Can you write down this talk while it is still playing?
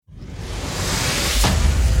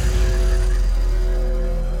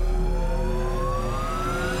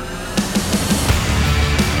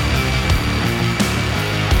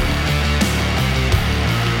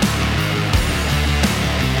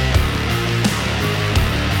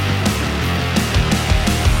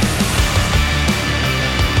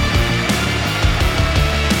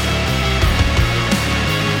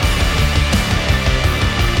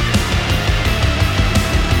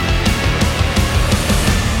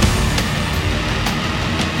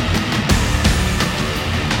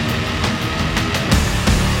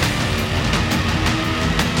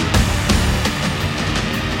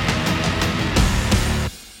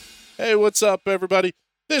Hey, what's up, everybody?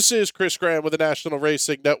 This is Chris Graham with the National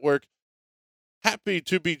Racing Network. Happy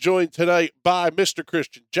to be joined tonight by Mr.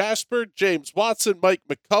 Christian Jasper, James Watson, Mike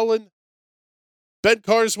McCullen. Ben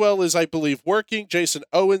Carswell is, I believe, working. Jason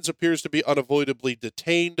Owens appears to be unavoidably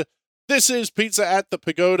detained. This is Pizza at the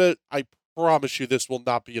Pagoda. I promise you this will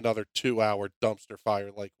not be another 2-hour dumpster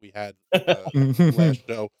fire like we had last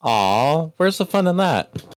show. Aw, where's the fun in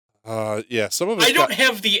that? Yeah, some of us I don't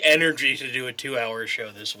have the energy to do a 2-hour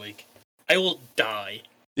show this week. I will die.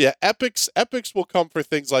 Yeah, epics will come for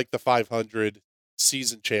things like the 500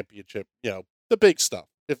 season championship, the big stuff.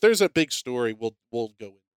 If there's a big story, we'll go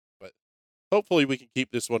in. But hopefully we can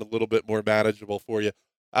keep this one a little bit more manageable for you.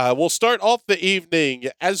 We'll start off the evening,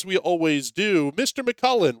 as we always do. Mr.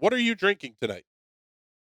 McCullen, what are you drinking tonight?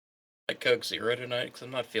 I Coke Zero tonight because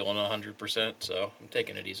I'm not feeling 100%, so I'm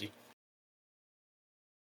taking it easy.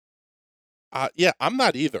 Yeah, I'm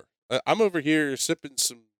not either. I'm over here sipping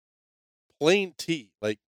some plain tea,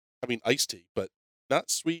 iced tea, but not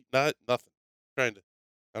sweet, not nothing. I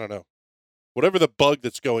don't know. Whatever the bug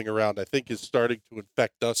that's going around, I think, is starting to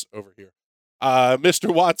infect us over here.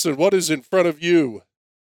 Mr. Watson, what is in front of you?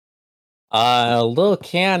 A little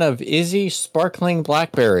can of Izzy Sparkling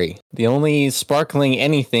Blackberry. The only sparkling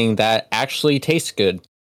anything that actually tastes good.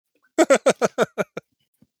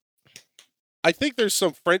 I think there's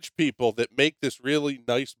some French people that make this really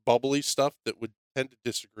nice bubbly stuff that would tend to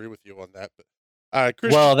disagree with you on that. But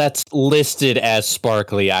Christian, well, that's listed as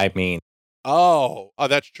sparkly, I mean. Oh,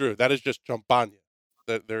 that's true. That is just champagne.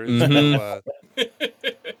 There is no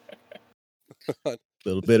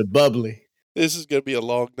little bit of bubbly. This is going to be a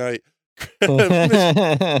long night.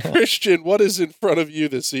 Christian, what is in front of you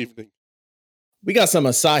this evening? We got some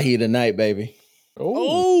Asahi tonight, baby.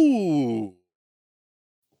 Oh,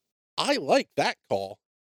 I like that call.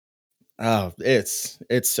 Oh, it's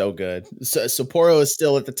so good. Sapporo is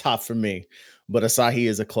still at the top for me, but Asahi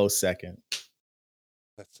is a close second.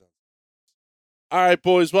 That's all right,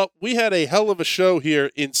 boys. Well, we had a hell of a show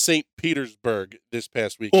here in St. Petersburg this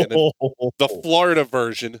past weekend. The Florida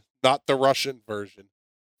version, not the Russian version.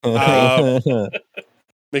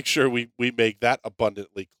 Make sure we make that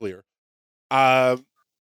abundantly clear. Man,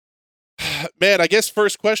 I guess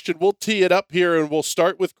first question, we'll tee it up here and we'll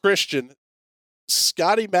start with Christian.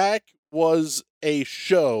 Scotty Mack was a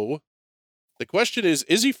show. The question is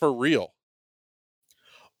he for real?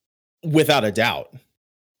 Without a doubt.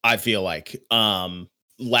 I feel like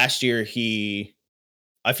last year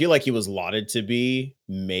I feel like he was lauded to be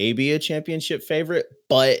maybe a championship favorite,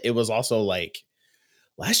 but it was also like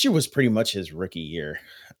last year was pretty much his rookie year,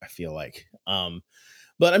 I feel like.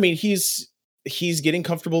 But I mean, he's getting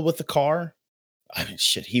comfortable with the car. I mean,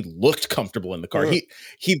 shit, he looked comfortable in the car.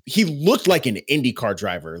 He looked like an IndyCar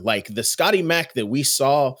driver. Like the Scotty Mack that we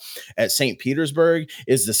saw at St. Petersburg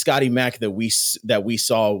is the Scotty Mack that we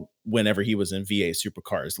saw whenever he was in V8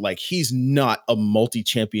 Supercars. Like he's not a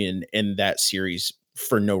multi-champion in that series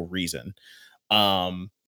for no reason. And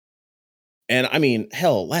I mean,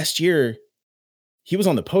 hell, last year he was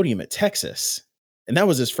on the podium at Texas, and that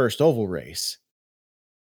was his first oval race.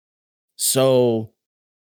 So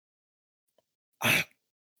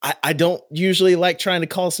I don't usually like trying to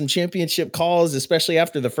call some championship calls, especially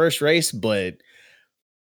after the first race, but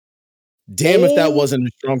damn if that wasn't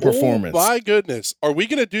a strong performance. My goodness. Are we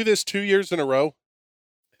going to do this 2 years in a row?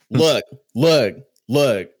 Look.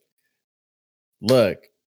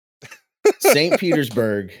 St.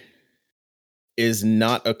 Petersburg is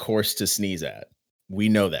not a course to sneeze at. We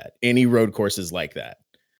know that. Any road course is like that.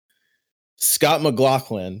 Scott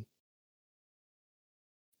McLaughlin,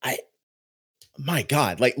 my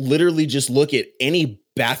God, like literally just look at any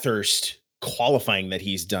Bathurst qualifying that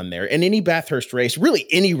he's done there and any Bathurst race, really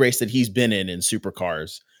any race that he's been in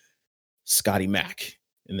supercars. Scotty Mack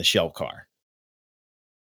in the shell car.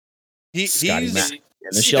 Scotty Mack in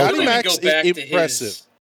the Scotty Mack's impressive.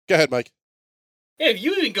 Go ahead, Mike. Yeah, if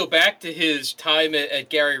you even go back to his time at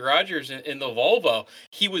Gary Rogers in the Volvo,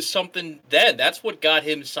 he was something then. That's what got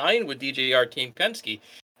him signed with DJR Team Penske.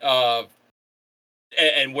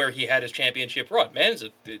 And where he had his championship run. Man, it's a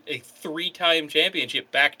 3-time championship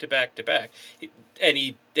back to back to back.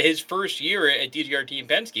 And his first year at DJR Team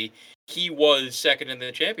Penske, he was second in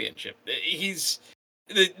the championship. He's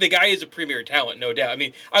the guy is a premier talent, no doubt. I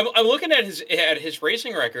mean, I'm looking at his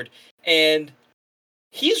racing record, and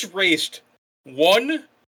he's raced one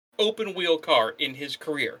open wheel car in his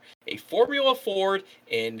career, a Formula Ford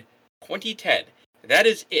in 2010. That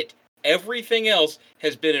is it. Everything else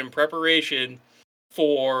has been in preparation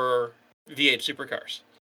for V8 Supercars.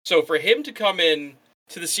 So for him to come in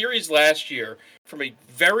to the series last year from a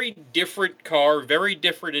very different car, very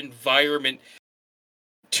different environment,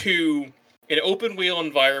 to an open wheel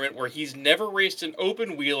environment where he's never raced an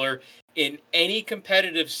open wheeler in any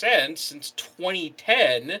competitive sense since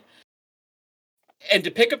 2010, and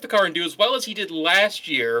to pick up the car and do as well as he did last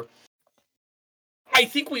year, I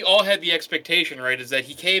think we all had the expectation, right, is that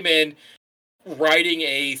he came in riding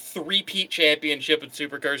a three-peat championship with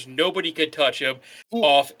supercars. Nobody could touch him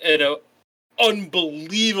off an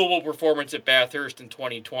unbelievable performance at Bathurst in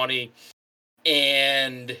 2020.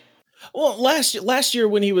 And well, last year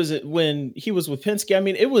when he was with Penske, I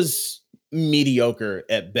mean, it was mediocre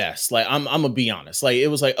at best. Like I'm gonna be honest. Like it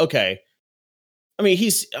was like, okay. I mean,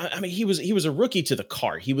 he was a rookie to the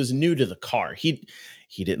car. He was new to the car. He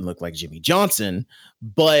didn't look like Jimmy Johnson,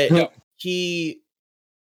 but he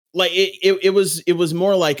like it was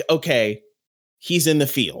more like, okay, he's in the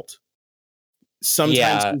field.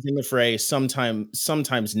 Sometimes he's in the fray,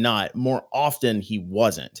 sometimes not. More often he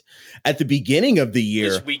wasn't. At the beginning of the year,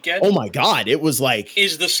 this weekend, oh my God, it was like,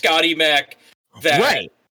 is the Scotty Mac that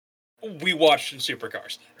we watched in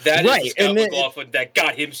supercars. That is the Scott McLaughlin that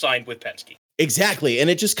got him signed with Penske. Exactly. And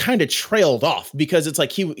it just kind of trailed off because it's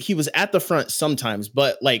like he was at the front sometimes,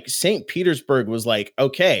 but like St. Petersburg was like,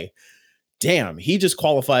 okay, damn, he just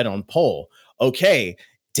qualified on pole. Okay,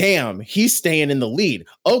 damn, he's staying in the lead.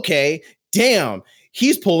 Okay, damn,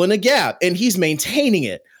 he's pulling a gap and he's maintaining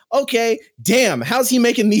it. Okay, damn, how's he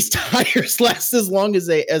making these tires last as long as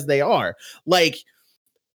they are? Like,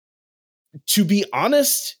 to be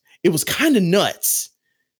honest, it was kind of nuts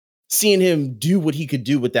seeing him do what he could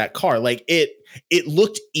do with that car. Like it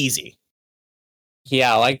looked easy.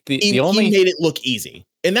 Yeah, like he made it look easy.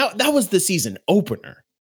 And that was the season opener.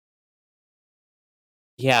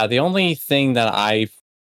 Yeah, the only thing that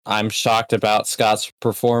I'm shocked about Scott's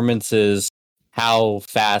performance is how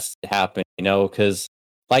fast it happened, because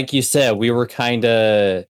like you said, we were kind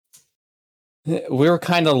of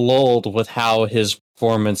lulled with how his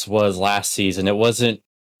performance was last season. It wasn't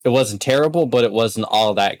terrible, but it wasn't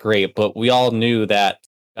all that great. But we all knew that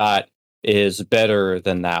Scott is better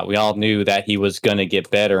than that. We all knew that he was going to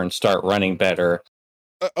get better and start running better.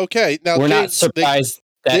 Okay, now we're not surprised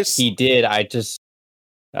that he did. I just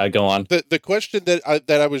go on. The question that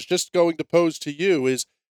I was just going to pose to you is,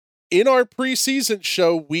 in our preseason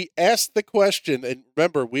show, we asked the question, and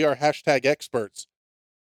remember, we are #experts.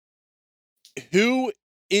 Who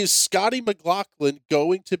is Scotty McLaughlin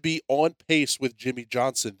going to be on pace with Jimmy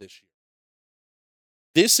Johnson this year?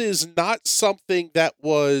 This is not something that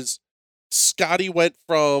was Scotty went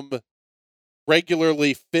from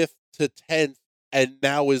regularly 5th to 10th and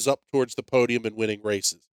now is up towards the podium and winning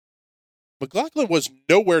races. McLaughlin was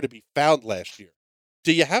nowhere to be found last year.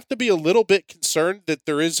 Do you have to be a little bit concerned that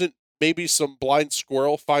there isn't maybe some blind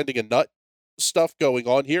squirrel finding a nut stuff going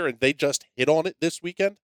on here and they just hit on it this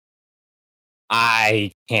weekend?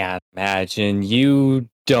 I can't imagine. You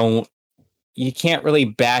can't really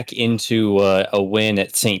back into a win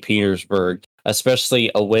at St. Petersburg, especially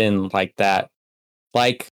a win like that.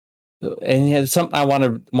 Like, and something I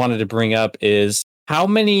wanted to bring up is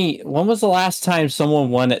when was the last time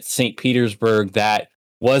someone won at St. Petersburg that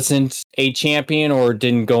wasn't a champion or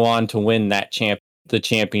didn't go on to win the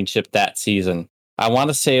championship that season? I want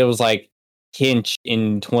to say it was like Hinch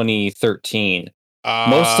in 2013.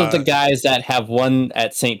 Most of the guys that have won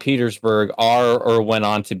at St. Petersburg are or went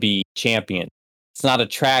on to be champion. It's not a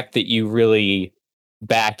track that you really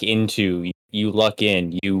back into. You luck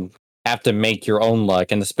in. You have to make your own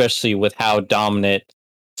luck. And especially with how dominant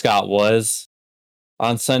Scott was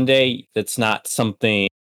on Sunday, it's not something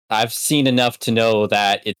I've seen enough to know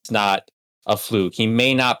that it's not a fluke. He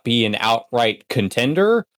may not be an outright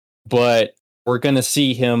contender, but we're going to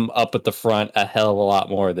see him up at the front a hell of a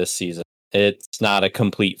lot more this season. It's not a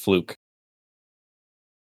complete fluke.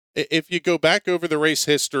 If you go back over the race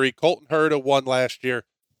history, Colton Herta won last year.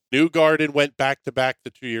 Newgarden went back-to-back the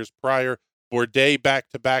 2 years prior. Bourdais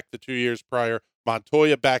back-to-back the 2 years prior.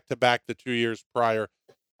 Montoya back-to-back the 2 years prior.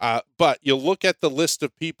 But you look at the list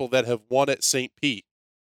of people that have won at St. Pete.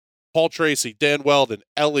 Paul Tracy, Dan Weldon,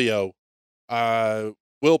 Elio,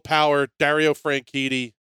 Will Power, Dario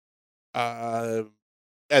Franchitti, and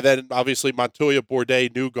then obviously Montoya, Bourdais,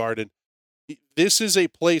 Newgarden. This is a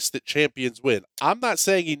place that champions win. I'm not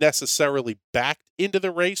saying he necessarily backed into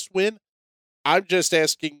the race win. I'm just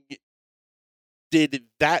asking, did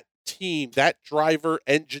that team, that driver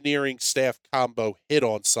engineering staff combo hit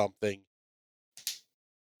on something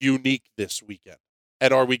unique this weekend?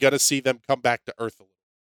 And are we going to see them come back to earth a little?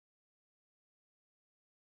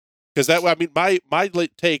 Because my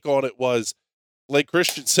take on it was, like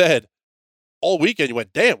Christian said, all weekend you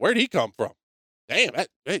went, damn, where'd he come from? Damn,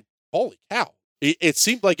 holy cow. It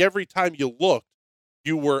seemed like every time you looked,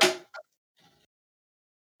 you were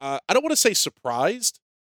I don't want to say surprised,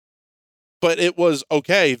 but it was,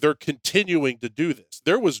 okay, they're continuing to do this.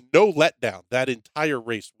 There was no letdown that entire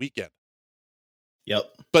race weekend.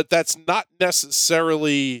 Yep. But that's not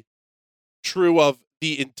necessarily true of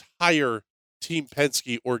the entire Team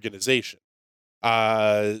Penske organization.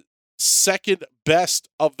 Second best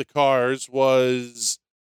of the cars was,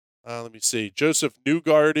 let me see, Joseph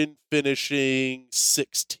Newgarden finishing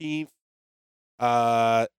 16th,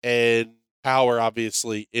 and Power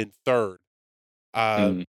obviously in third.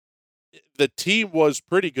 The team was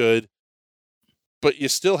pretty good, but you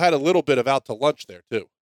still had a little bit of out to lunch there too.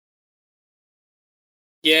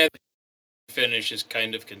 Yeah, the finish is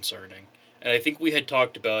kind of concerning. And I think we had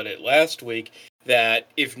talked about it last week that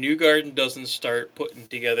if Newgarden doesn't start putting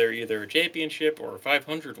together either a championship or a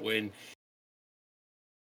 500 win,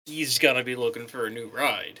 he's going to be looking for a new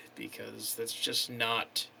ride, because that's just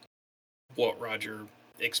not what Roger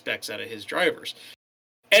expects out of his drivers.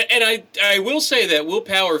 And I will say that Will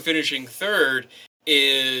Power finishing third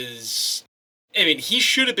is... I mean, he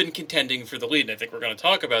should have been contending for the lead, and I think we're going to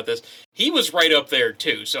talk about this. He was right up there,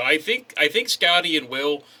 too. So I think Scotty and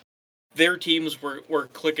Will, their teams were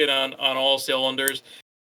clicking on all cylinders.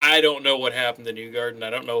 I don't know what happened to Newgarden. I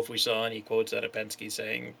don't know if we saw any quotes out of Penske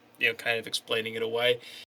saying, kind of explaining it away.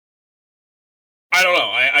 I don't know.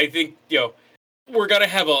 I think, we're going to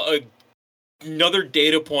have another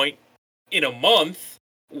data point in a month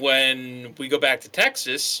when we go back to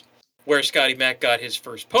Texas, where Scotty Mack got his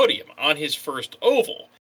first podium on his first oval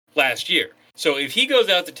last year. So if he goes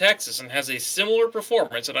out to Texas and has a similar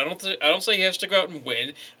performance, and I don't say he has to go out and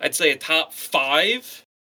win, I'd say a top 5.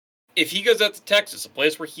 If he goes out to Texas, a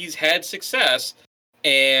place where he's had success,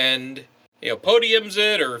 and podiums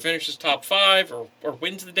it or finishes top 5 or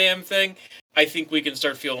wins the damn thing, I think we can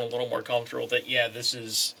start feeling a little more comfortable that this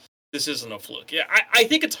isn't a fluke. Yeah, I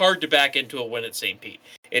think it's hard to back into a win at St. Pete.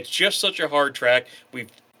 It's just such a hard track. We've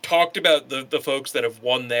talked about the folks that have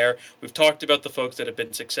won there. We've talked about the folks that have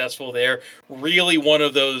been successful there. Really, one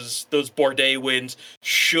of those Bourdais wins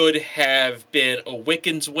should have been a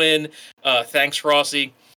Wickens win. Thanks,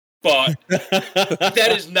 Rossi. But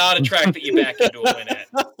that is not a track that you back into a win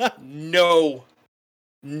at. No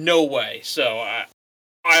way. So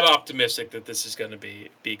I'm optimistic that this is going to be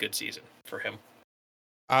a good season for him.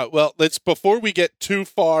 Well, before we get too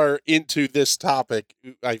far into this topic,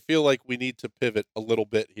 I feel like we need to pivot a little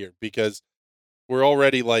bit here, because we're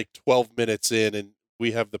already like 12 minutes in and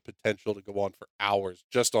we have the potential to go on for hours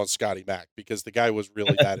just on Scotty Mack, because the guy was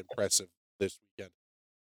really that impressive this weekend.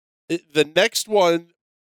 The next one,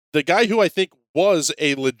 the guy who I think was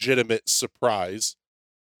a legitimate surprise,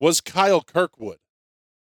 was Kyle Kirkwood.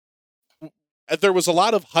 There was a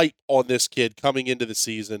lot of hype on this kid coming into the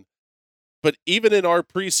season. But even in our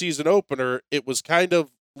preseason opener, it was kind of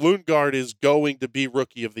Lundgaard is going to be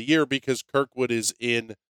Rookie of the Year because Kirkwood is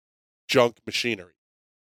in junk machinery.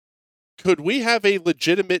 Could we have a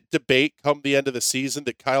legitimate debate come the end of the season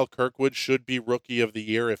that Kyle Kirkwood should be Rookie of the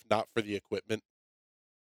Year if not for the equipment?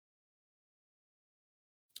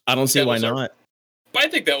 I don't see why not. I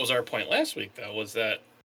think that was our point last week, though, was that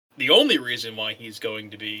the only reason why he's going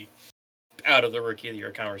to be out of the Rookie of the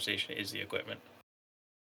Year conversation is the equipment.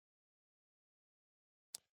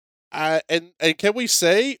 And can we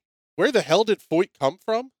say, where the hell did Foyt come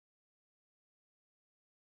from?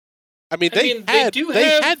 I mean, they had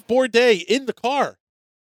Bourdais in the car.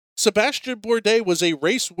 Sebastian Bourdais was a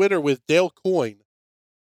race winner with Dale Coyne.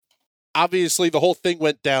 Obviously, the whole thing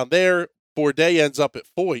went down there. Bourdais ends up at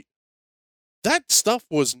Foyt. That stuff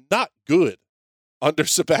was not good under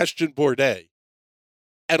Sebastian Bourdais.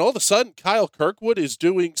 And all of a sudden, Kyle Kirkwood is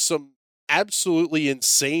doing some absolutely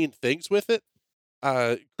insane things with it.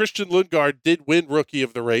 Christian Lundgaard did win Rookie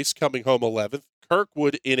of the Race, coming home 11th.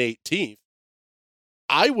 Kirkwood in 18th.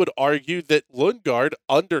 I would argue that Lundgaard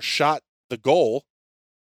undershot the goal,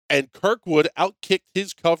 and Kirkwood outkicked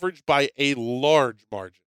his coverage by a large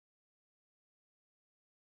margin.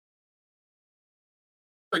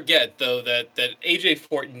 Forget, though, that AJ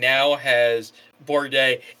Foyt now has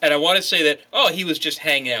Bourdais, and I want to say that, he was just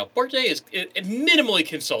hanging out. Bourdais is minimally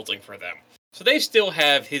consulting for them. So they still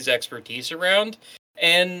have his expertise around,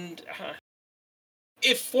 and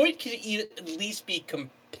if Foyt could at least be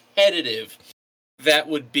competitive, that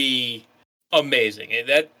would be amazing.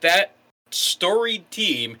 That storied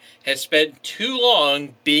team has spent too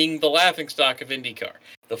long being the laughingstock of IndyCar.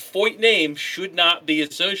 The Foyt name should not be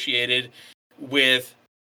associated with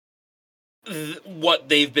what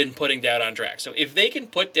they've been putting down on track. So if they can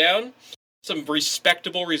put down some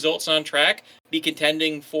respectable results on track, be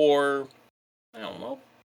contending for, I don't know,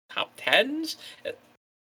 top 10s,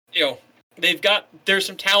 there's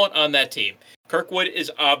some talent on that team. Kirkwood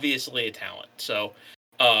is obviously a talent. So,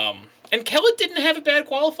 and Kellett didn't have a bad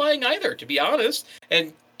qualifying either, to be honest.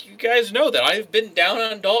 And you guys know that I've been down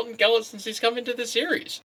on Dalton Kellett since he's come into the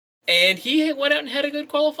series. And he went out and had a good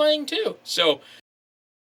qualifying too. So,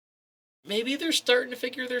 maybe they're starting to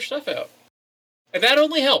figure their stuff out. And that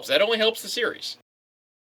only helps. That only helps the series.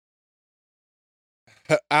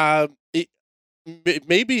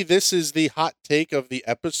 Maybe this is the hot take of the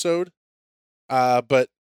episode, but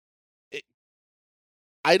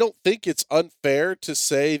I don't think it's unfair to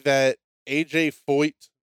say that AJ Foyt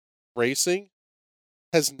Racing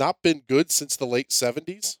has not been good since the late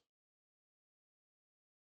 70s.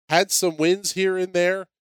 Had some wins here and there.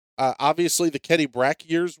 Obviously, the Kenny Brack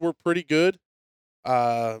years were pretty good.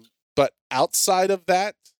 But outside of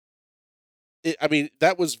that,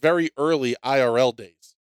 that was very early IRL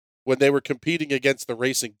days when they were competing against the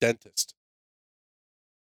racing dentist.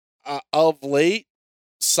 Of late,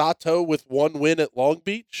 Sato with one win at Long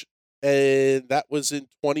Beach, and that was in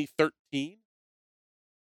 2013.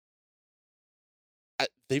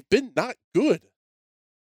 They've been not good.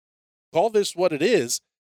 Call this what it is.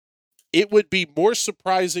 It would be more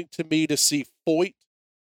surprising to me to see Foyt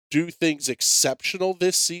do things exceptional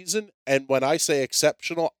this season. And when I say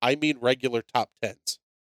exceptional, I mean regular top 10s.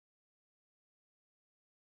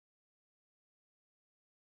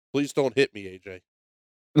 Please don't hit me, AJ.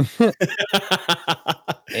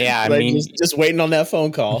 Yeah, I mean, just waiting on that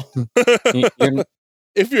phone call.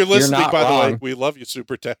 If you're listening, by wrong. the way, we love you,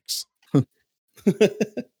 Super Tex.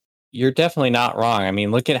 You're definitely not wrong. I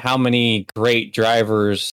mean, look at how many great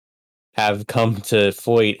drivers have come to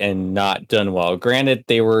Foyt and not done well. Granted,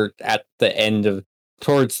 they were at the end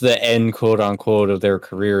towards the end, quote unquote, of their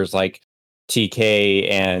careers, like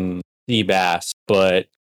TK and Seabass, but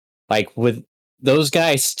like with those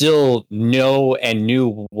guys still knew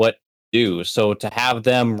what to do. So to have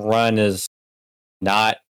them run as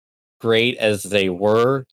not great as they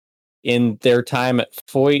were in their time at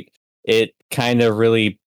Foyt, it kind of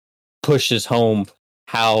really pushes home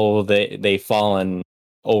how they've fallen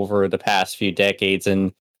over the past few decades,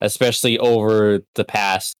 and especially over the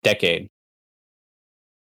past decade.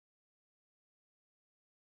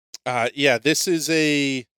 This is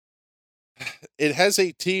it has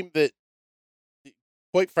a team that,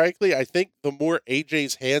 quite frankly, I think the more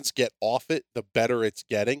AJ's hands get off it, the better it's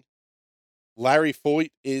getting. Larry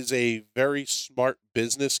Foyt is a very smart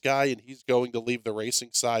business guy, and he's going to leave the racing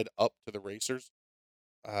side up to the racers.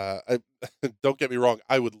 Don't get me wrong,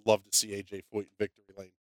 I would love to see AJ Foyt in victory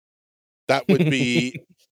lane. That would be...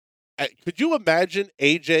 Could you imagine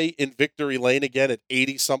AJ in victory lane again at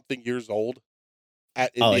 80-something years old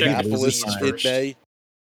at Indianapolis in May?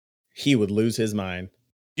 He would lose his mind.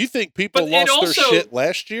 You think people lost their shit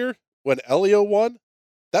last year when Elio won?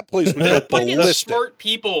 That place would go ballistic. Smart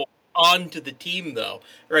people onto the team, though,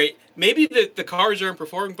 right? Maybe the cars aren't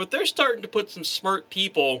performing, but they're starting to put some smart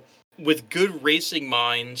people with good racing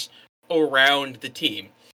minds around the team.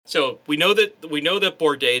 So we know that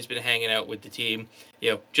Bourdais been hanging out with the team,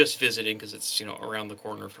 just visiting because it's around the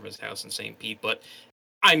corner from his house in St. Pete. But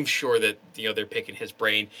I'm sure that they're picking his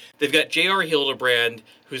brain. They've got J.R. Hildebrand,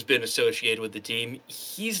 who's been associated with the team.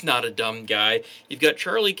 He's not a dumb guy. You've got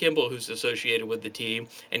Charlie Kimball, who's associated with the team,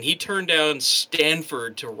 and he turned down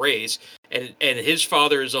Stanford to race. And his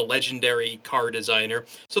father is a legendary car designer.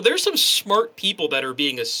 So there's some smart people that are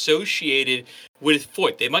being associated with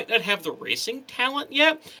Foyt. They might not have the racing talent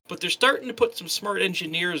yet, but they're starting to put some smart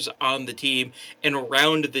engineers on the team and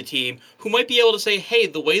around the team who might be able to say, hey,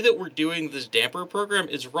 the way that we're doing this damper program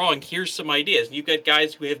is wrong. Here's some ideas. And you've got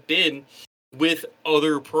guys who have been with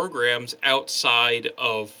other programs outside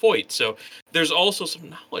of Foyt. So there's also some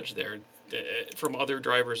knowledge there from other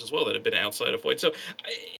drivers as well that have been outside of Foyt. So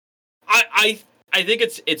I think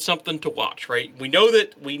it's something to watch, right? We know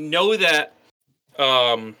that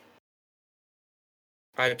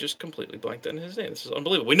I've just completely blanked on his name. This is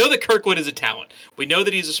unbelievable. We know that Kirkwood is a talent. We know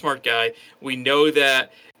that he's a smart guy. We know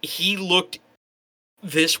that he looked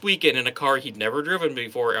this weekend in a car he'd never driven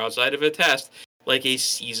before outside of a test like a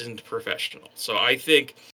seasoned professional. So I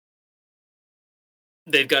think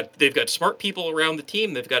they've got smart people around the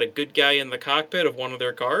team. They've got a good guy in the cockpit of one of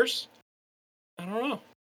their cars. I don't know.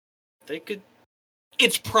 They could.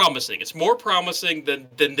 It's promising. It's more promising than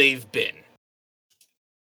they've been.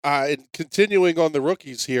 And continuing on the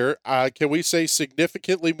rookies here, can we say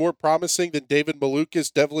significantly more promising than David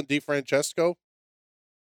Malukas, Devlin DeFrancesco?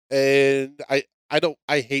 And I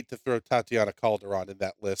hate to throw Tatiana Calderon in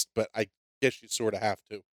that list, but I guess you sort of have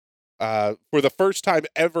to. For the first time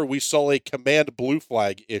ever, we saw a command blue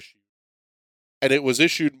flag issued, and it was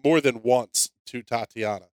issued more than once to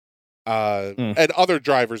Tatiana. And other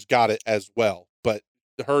drivers got it as well, but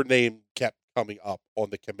her name kept coming up on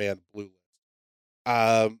the Command Blue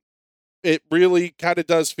list. It really kind of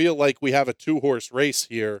does feel like we have a 2-horse race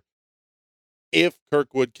here if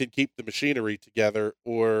Kirkwood can keep the machinery together,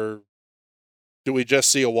 or do we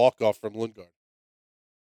just see a walk-off from Lundgaard?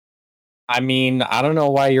 I mean, I don't know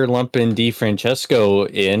why you're lumping DeFrancesco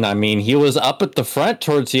in. I mean, he was up at the front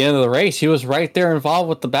towards the end of the race. He was right there involved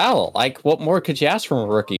with the battle. Like, what more could you ask from a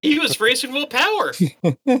rookie? He was racing Will Power.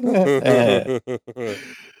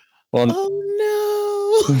 Well, oh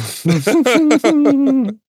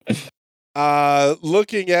no.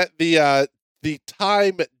 Looking at the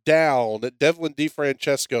time down, Devlin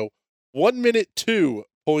DeFrancesco, 1 minute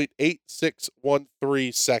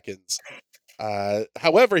 2.8613 seconds.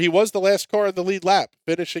 However, he was the last car in the lead lap,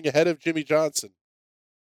 finishing ahead of Jimmy Johnson.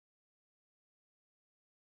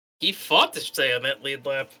 He fought to stay on that lead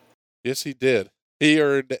lap. Yes, he did. He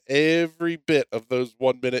earned every bit of those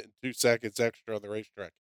 1 minute and 2 seconds extra on the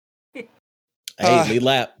racetrack. Hey, lead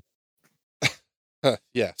lap.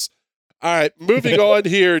 Yes. All right, moving on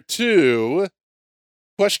here to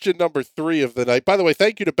question number 3 of the night. By the way,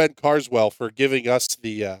 thank you to Ben Carswell for giving us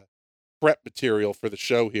the prep material for the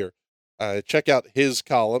show here. Check out his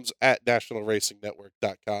columns at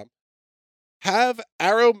nationalracingnetwork.com. Have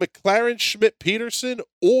Arrow McLaren Schmidt Peterson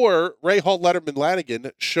or Rahal Letterman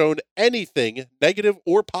Lanigan shown anything negative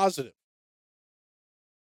or positive?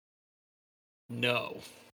 No.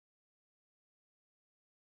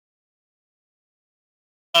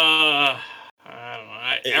 I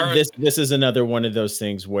don't know. This is another one of those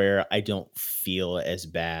things where I don't feel as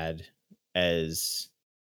bad as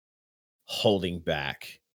holding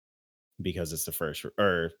back because it's the first,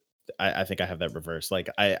 or I think I have that reversed. Like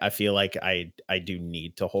I feel like I do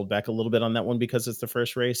need to hold back a little bit on that one because it's the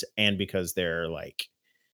first race and because they're like,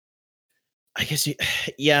 I guess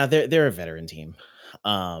they're a veteran team.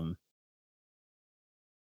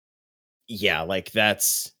 Yeah, like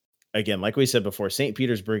that's, again, like we said before, St.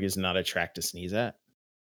 Petersburg is not a track to sneeze at.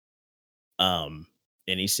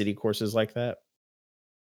 Any city courses like that.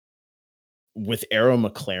 With Arrow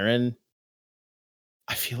McLaren,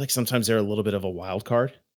 I feel like sometimes they're a little bit of a wild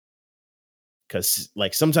card. Because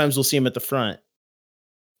like sometimes we'll see them at the front,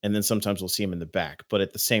 and then sometimes we'll see them in the back. But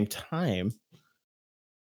at the same time,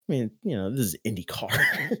 I mean, this is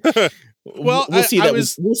IndyCar. Well, we'll see that.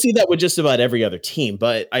 We'll see that with just about every other team.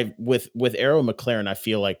 But with Arrow McLaren, I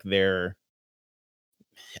feel like they're.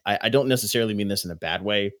 I don't necessarily mean this in a bad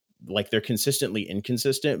way. Like they're consistently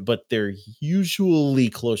inconsistent, but they're usually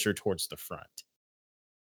closer towards the front.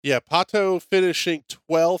 Yeah, Pato finishing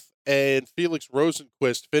 12th and Felix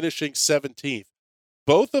Rosenqvist finishing 17th.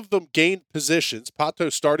 Both of them gained positions.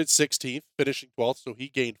 Pato started 16th, finishing 12th, so he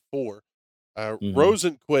gained 4.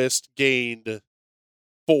 Rosenqvist gained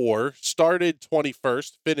 4, started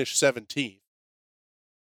 21st, finished 17th.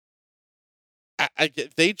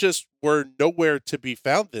 They just were nowhere to be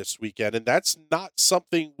found this weekend, and that's not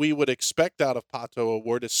something we would expect out of Pato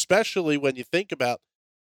O'Ward, especially when you think about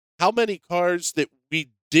how many cars that we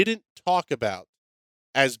didn't talk about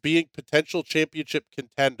as being potential championship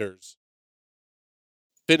contenders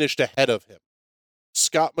finished ahead of him.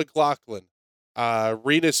 Scott McLaughlin,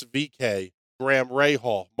 Rinus VeeKay, Graham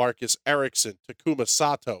Rahal, Marcus Ericsson, Takuma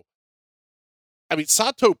Sato. I mean,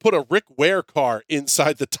 Sato put a Rick Ware car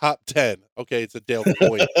inside the top 10. Okay, it's a Dale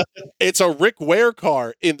Coyne. It's a Rick Ware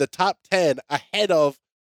car in the top 10 ahead of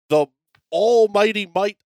the almighty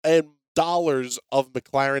might and dollars of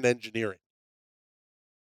McLaren Engineering.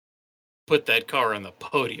 Put that car on the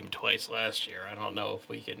podium twice last year. I don't know if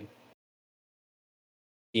we can.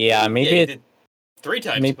 Yeah, maybe it did 3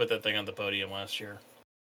 times he put that thing on the podium last year.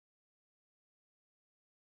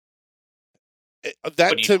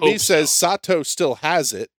 That to me says Sato still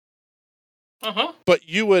has it. But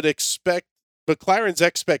you would expect McLaren's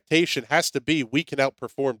expectation has to be we can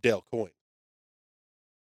outperform Dale Coyne.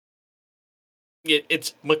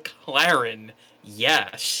 It's McLaren,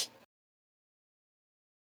 yes.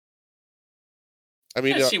 I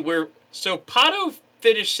mean, see where. So Pato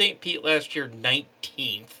finished St. Pete last year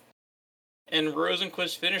 19th, and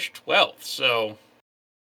Rosenqvist finished 12th. So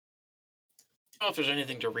I don't know if there's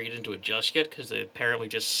anything to read into it just yet because they apparently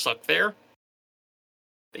just suck there.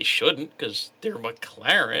 They shouldn't because they're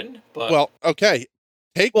McLaren. But well, okay.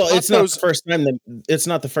 It's not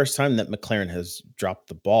the first time that McLaren has dropped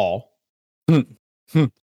the ball. At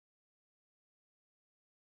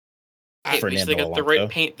least they got the right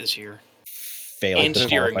paint this year. Failed and to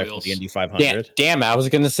steering qualify wheels. for the Indy 500. Damn, I was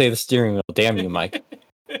going to say the steering wheel. Damn you, Mike.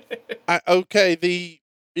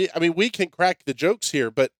 We can crack the jokes here,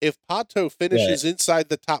 but if Pato finishes inside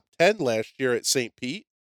the top 10 last year at St. Pete,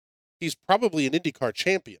 he's probably an IndyCar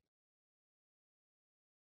champion.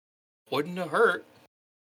 Wouldn't have hurt.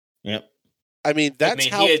 Yep. I mean, that's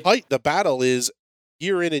how tight the battle is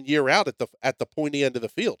year in and year out at the pointy end of the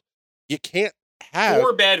field. You can't have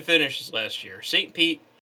 4 bad finishes last year. St. Pete,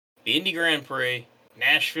 the Indy Grand Prix,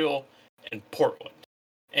 Nashville, and Portland.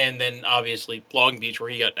 And then, obviously, Long Beach, where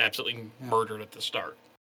he got absolutely murdered at the start.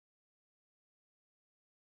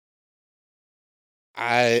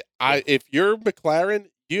 If you're McLaren,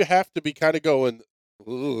 you have to be kind of going,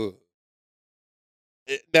 ugh.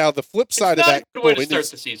 Now, the flip side of that coin to start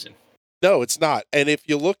the season. No, it's not. And if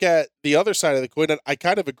you look at the other side of the coin, I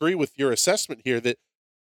kind of agree with your assessment here that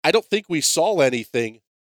I don't think we saw anything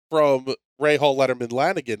from Rahal, Letterman,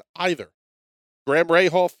 Lanigan either. Graham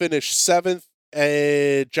Rahal finished 7th,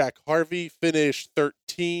 and Jack Harvey finished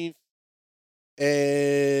 13th,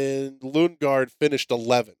 and Lundgaard finished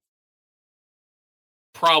 11th.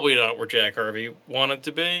 Probably not where Jack Harvey wanted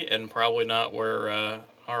to be, and probably not where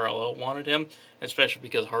RLL wanted him, especially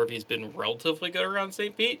because Harvey's been relatively good around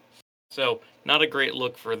St. Pete. So, not a great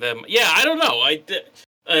look for them. Yeah, I don't know.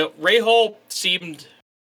 Rahal seemed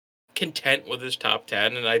content with his top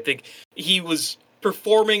 10, and I think he was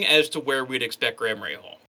performing as to where we'd expect Graham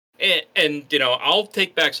Rahal. And I'll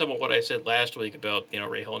take back some of what I said last week about,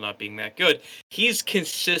 Rahal not being that good. He's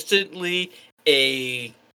consistently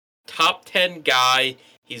a top 10 guy.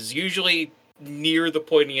 He's usually near the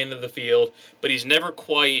pointy end of the field, but he's never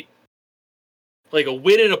quite like a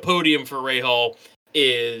win at a podium for Rahal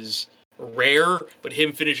is rare, but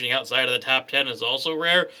him finishing outside of the top 10 is also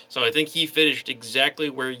rare. So I think he finished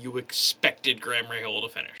exactly where you expected Graham Rahal to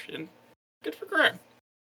finish. And good for Graham.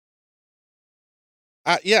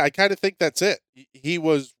 Yeah, I kind of think that's it. He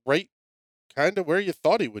was right kind of where you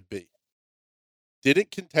thought he would be.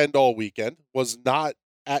 Didn't contend all weekend, was not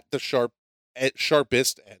at the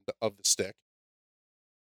sharpest end of the stick.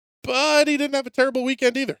 But he didn't have a terrible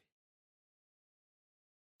weekend either.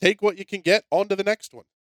 Take what you can get, on to the next one.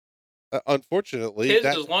 Unfortunately,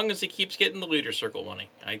 as long as he keeps getting the leader circle money,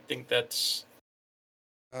 I think that's.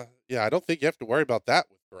 Yeah, I don't think you have to worry about that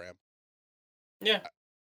with Graham. Yeah,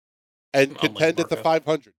 and contend at the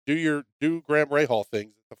 500. Do Graham Rahal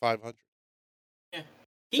things at the 500. Yeah,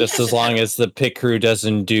 just as long as the pit crew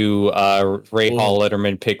doesn't do Rahal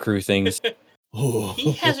Letterman pit crew things.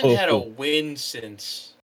 He hasn't had a win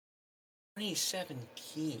since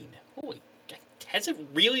 2017. Holy, has it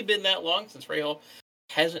really been that long since Rahal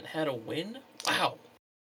hasn't had a win? Wow.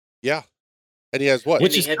 Yeah. And he has what?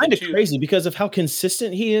 Which is kind of crazy because of how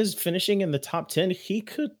consistent he is finishing in the top 10. He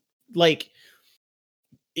could,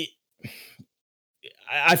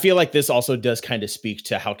 I feel like this also does kind of speak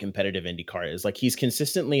to how competitive IndyCar is. Like, he's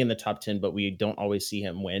consistently in the top 10, but we don't always see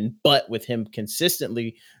him win. But with him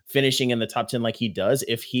consistently finishing in the top 10 like he does,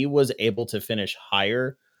 if he was able to finish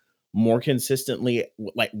higher, more consistently,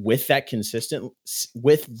 like with that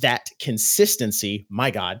consistency, my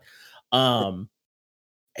God,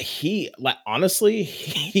 he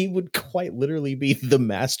honestly would quite literally be the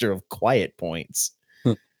master of quiet points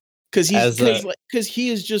because he is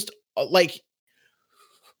just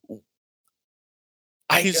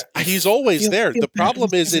he's always there. The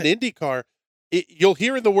problem is in IndyCar, you'll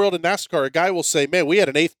hear in the world of NASCAR, a guy will say, "Man, we had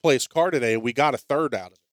an 8th place car today and we got a 3rd out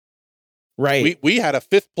of it." Right. We had a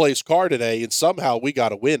 5th place car today and somehow we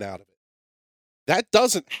got a win out of it. That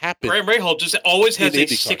doesn't happen. Graham Rahal just always has a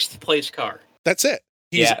 6th place car. That's it.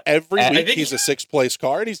 Every week he's a 6th place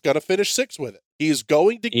car and he's going to finish 6th with it. He's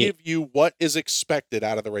going to give you what is expected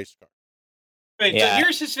out of the race car. Right, so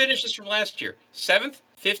here's his finishes from last year: 7th,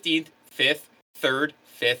 15th, 5th, 3rd,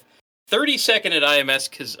 5th, 32nd at IMS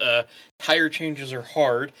because tire changes are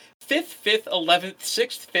hard. 5th, 5th, 11th,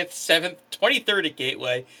 6th, 5th, 7th, 23rd at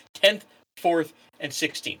Gateway, 10th, 4th, and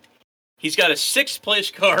 16th. He's got a 6th place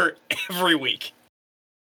car every week.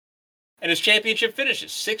 And his championship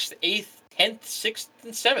finishes 6th, 8th, 10th, 6th,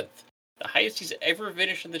 and 7th. The highest he's ever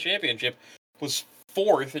finished in the championship was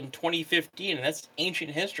 4th in 2015, and that's ancient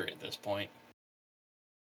history at this point.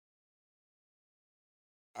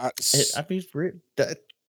 That's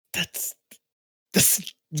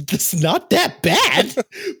not that bad.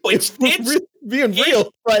 It's being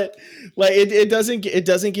real, but it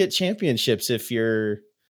doesn't get championships if you're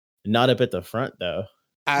not up at the front, though.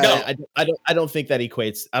 I don't think that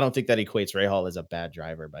equates Rahal as a bad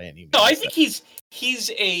driver by any means. No, I think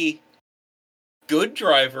he's a good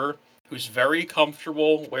driver who's very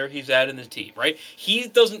comfortable where he's at in the team, right? He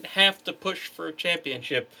doesn't have to push for a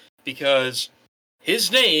championship because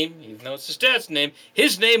his name, even though it's his dad's name,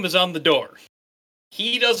 his name is on the door.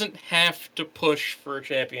 He doesn't have to push for a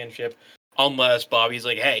championship unless Bobby's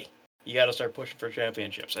like, hey, you got to start pushing for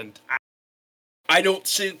championships. And I don't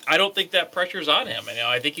think that pressure's on him.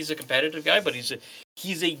 I think he's a competitive guy, but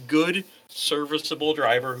he's a good, serviceable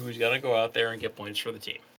driver who's going to go out there and get points for the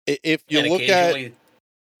team. If you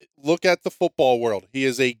look at the football world, he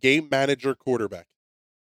is a game manager quarterback.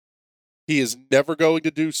 He is never going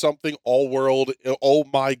to do something all world. Oh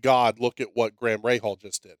my God, look at what Graham Rahal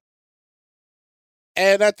just did.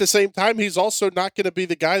 And at the same time, he's also not going to be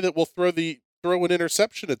the guy that will throw an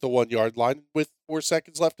interception at the 1 yard line with 4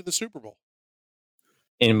 seconds left in the Super Bowl.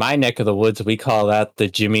 In my neck of the woods, we call that the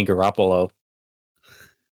Jimmy Garoppolo.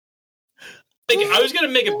 I was going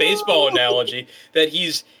to make a baseball analogy that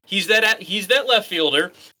he's that left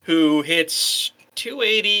fielder who hits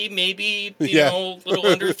 280, maybe a little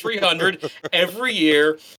under 300 every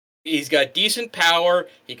year. He's got decent power.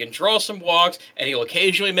 He can draw some walks, and he'll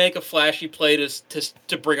occasionally make a flashy play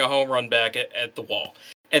to bring a home run back at the wall.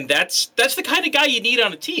 And that's the kind of guy you need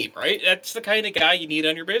on a team, right? That's the kind of guy you need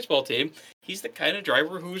on your baseball team. He's the kind of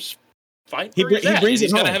driver who's fine for his ass.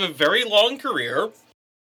 He's going to have a very long career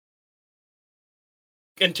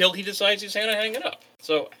until he decides he's going to hang it up.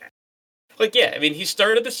 So, he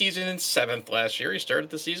started the season in 7th last year. He started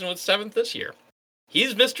the season with 7th this year.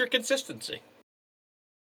 He's Mr. Consistency.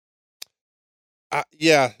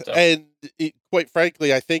 And quite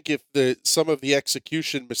frankly, I think if some of the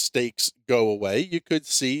execution mistakes go away, you could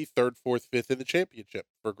see 3rd, 4th, 5th in the championship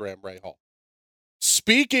for Graham Rahal.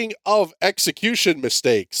 Speaking of execution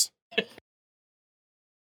mistakes,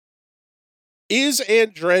 is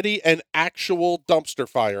Andretti an actual dumpster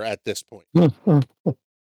fire at this point?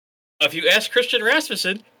 If you ask Christian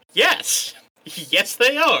Rasmussen, yes. Yes,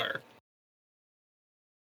 they are.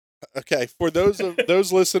 Okay, for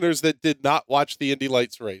those listeners that did not watch the Indy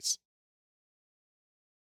Lights race,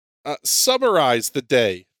 summarize the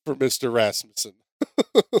day for Mr. Rasmussen.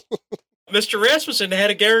 Mr. Rasmussen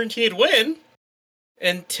had a guaranteed win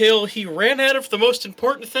until he ran out of the most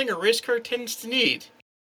important thing a race car tends to need: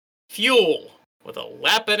 fuel, with a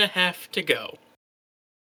lap and a half to go.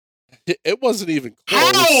 It wasn't even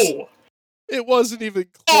close. How? It wasn't even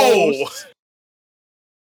close. Oh.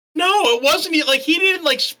 No, it wasn't. He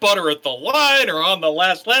didn't sputter at the line or on the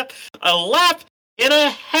last lap. A lap and a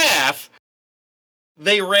half,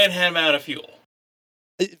 they ran him out of fuel.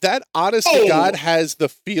 That, honest to God, has the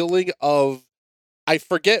feeling of, I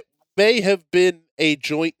forget, may have been a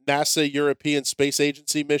joint NASA European Space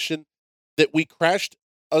Agency mission that we crashed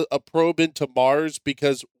a probe into Mars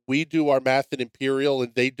because we do our math in imperial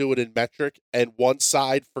and they do it in metric, and one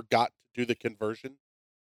side forgot to do the conversion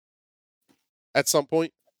at some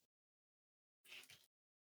point.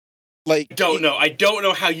 I don't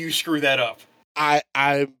know how you screw that up.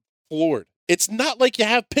 I'm floored. It's not like you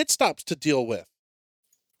have pit stops to deal with.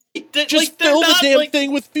 Just fill the damn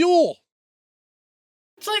thing with fuel.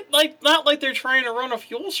 It's not like they're trying to run a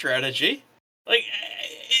fuel strategy.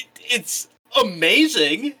 It's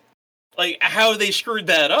amazing, how they screwed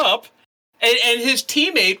that up, and his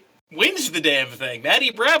teammate wins the damn thing.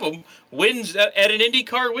 Matty Brabham wins at an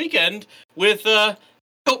IndyCar weekend with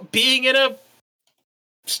being in a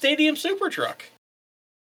stadium super truck.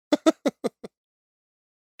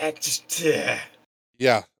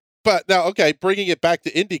 Yeah. But now, okay, bringing it back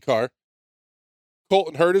to IndyCar,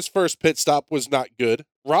 Colton Herta's first pit stop was not good.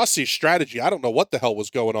 Rossi's strategy, I don't know what the hell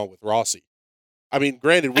was going on with Rossi. I mean,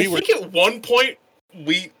 granted, I think at one point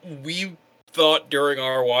we thought during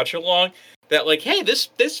our watch along that hey,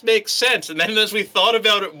 this makes sense. And then as we thought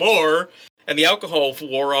about it more and the alcohol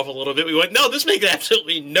wore off a little bit, we went, no, this makes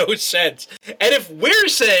absolutely no sense. And if we're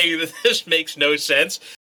saying that this makes no sense,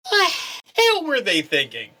 what the hell were they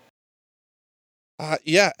thinking?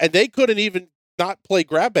 Yeah, and they couldn't even not play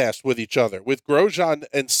grab ass with each other, with Grosjean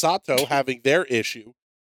and Sato having their issue.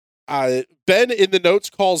 Ben in the notes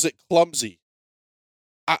calls it clumsy.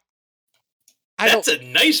 That's a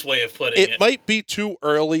nice way of putting it. It might be too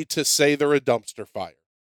early to say they're a dumpster fire.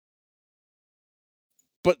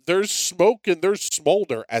 But there's smoke and there's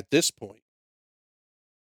smolder at this point.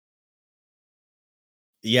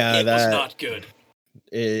 Yeah, it was not good.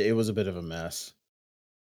 It was a bit of a mess.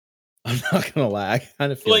 I'm not gonna lie. I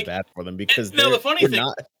kind of feel bad for them because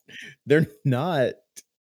they're not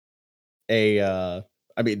a.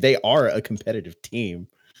 I mean, they are a competitive team.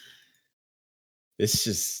 It's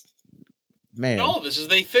just, man. All of this is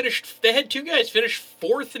they had 2 guys finish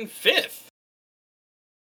 4th and 5th.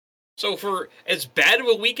 So for as bad of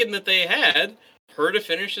a weekend that they had, Herta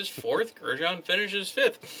finishes 4th, Grosjean finishes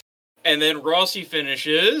 5th, and then Rossi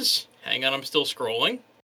finishes. Hang on, I'm still scrolling.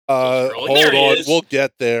 Hold on, we'll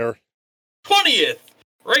get there. 20th,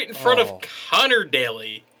 right in front of Connor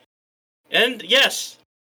Daly. And yes,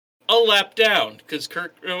 a lap down, because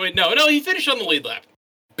he finished on the lead lap.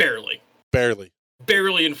 Barely.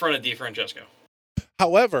 barely in front of DeFrancesco.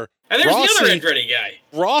 However, And there's the other Andretti guy.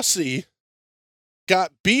 Rossi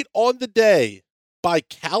got beat on the day by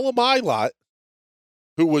Callum Ilott,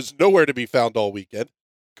 who was nowhere to be found all weekend,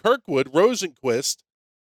 Kirkwood, Rosenquist,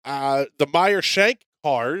 the Meyer Shank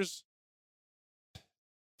cars.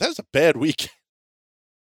 That was a bad weekend.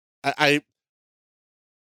 I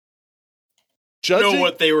judging, know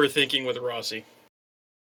what they were thinking with Rossi.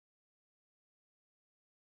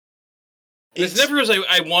 As never as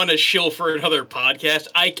I want to shill for another podcast,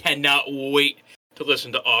 I cannot wait to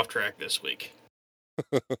listen to Off Track this week.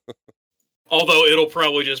 Although it'll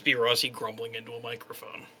probably just be Rossi grumbling into a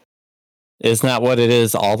microphone. Isn't that what it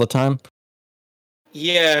is all the time?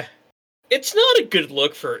 Yeah. It's not a good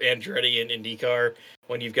look for Andretti and IndyCar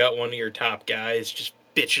when you've got one of your top guys just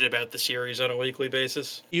bitching about the series on a weekly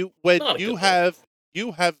basis. You have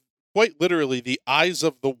quite literally the eyes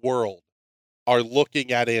of the world are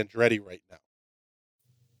looking at Andretti right now.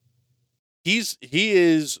 He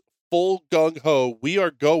is full gung-ho. We are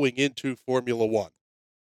going into Formula One.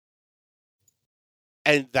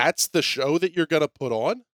 And that's the show that you're going to put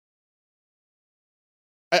on?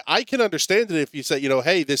 I can understand it if you say,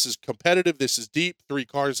 hey, this is competitive, this is deep, 3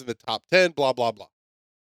 cars in the top 10, blah, blah, blah.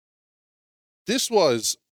 This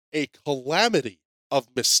was a calamity of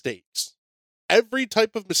mistakes. Every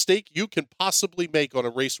type of mistake you can possibly make on a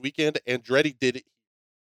race weekend, Andretti did it.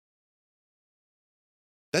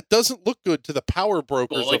 That doesn't look good to the power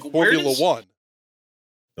brokers of Formula One.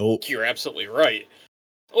 Oh, you're absolutely right.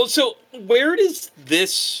 Well, so where does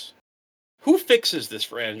this... Who fixes this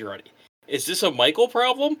for Andretti? Is this a Michael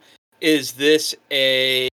problem? Is this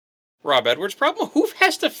a Rob Edwards problem? Who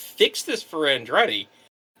has to fix this for Andretti?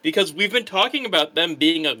 Because we've been talking about them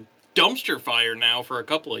being a dumpster fire now for a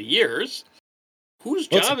couple of years. Whose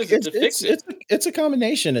job is it to fix it? It's a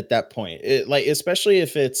combination at that point. Especially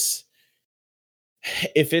if it's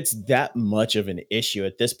that much of an issue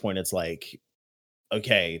at this point, it's like,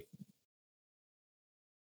 okay,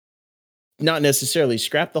 not necessarily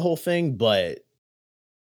scrap the whole thing, but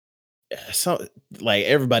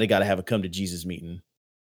everybody got to have a come to Jesus meeting.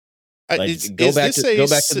 Go back to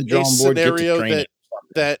the drawing board. Scenario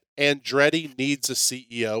that Andretti needs a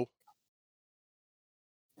CEO.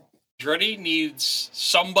 Andretti needs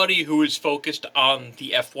somebody who is focused on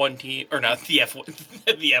the F1 team, or not the F1,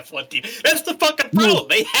 the F1 team. That's the fucking problem.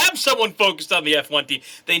 They have someone focused on the F1 team.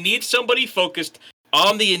 They need somebody focused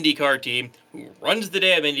on the IndyCar team who runs the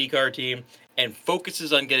damn IndyCar team and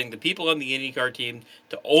focuses on getting the people on the IndyCar team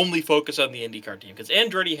to only focus on the IndyCar team. Because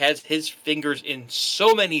Andretti has his fingers in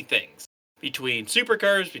so many things. Between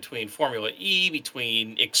supercars, between Formula E,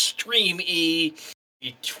 between Extreme E,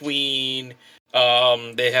 between...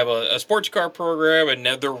 they have a sports car program, and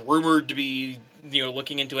now they're rumored to be,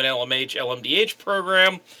 looking into an LMH, LMDH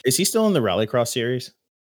program. Is he still in the Rallycross series?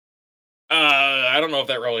 I don't know if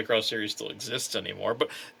that Rallycross series still exists anymore, but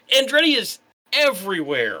Andretti is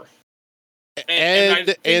everywhere. And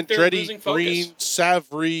Andretti Green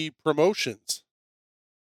Savary Promotions.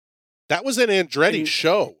 That was an Andretti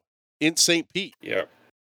show in St. Pete. Yeah.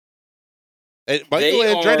 And Michael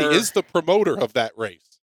Andretti is the promoter of that race.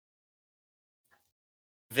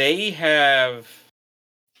 They have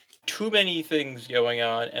too many things going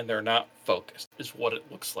on, and they're not focused, is what it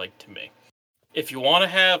looks like to me. If you want to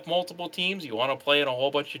have multiple teams, you want to play in a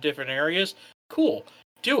whole bunch of different areas, cool,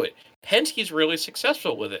 do it. Penske's really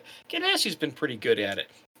successful with it. Ganassi's been pretty good at it.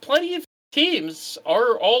 Plenty of teams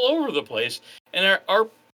are all over the place and are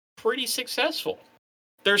pretty successful.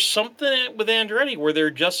 There's something with Andretti where they're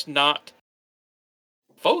just not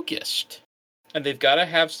focused. And they've got to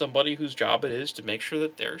have somebody whose job it is to make sure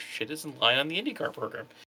that their shit is in line on the IndyCar program.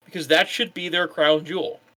 Because that should be their crown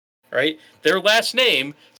jewel, right? Their last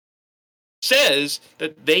name says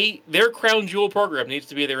that their crown jewel program needs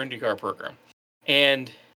to be their IndyCar program. And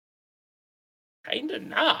kind of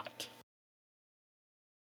not.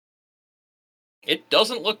 It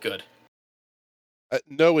doesn't look good.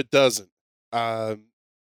 No, it doesn't.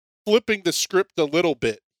 Flipping the script a little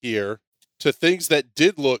bit here to things that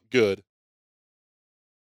did look good.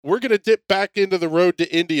 We're going to dip back into the road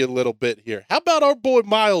to Indy a little bit here. How about our boy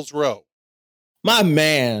Miles Rowe? My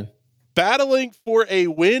man. Battling for a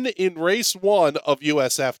win in race 1 of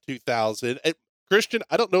USF 2000. And Christian,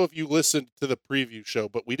 I don't know if you listened to the preview show,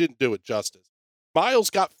 but we didn't do it justice. Miles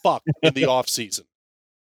got fucked in the offseason.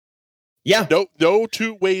 Yeah. No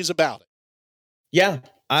two ways about it. Yeah.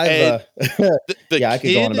 I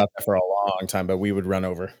could go on about that for a long time, but we would run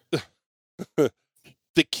over. The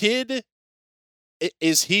kid,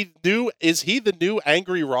 is he the new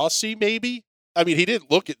Angry Rossi, maybe? I mean, he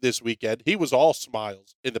didn't look it this weekend. He was all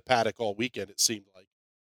smiles in the paddock all weekend, it seemed like.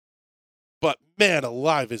 But man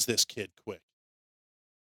alive, is this kid quick.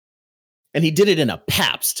 And he did it in a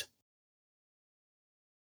Pabst.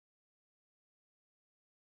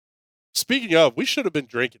 Speaking of, we should have been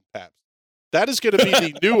drinking Pabst. That is going to be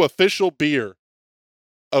the new official beer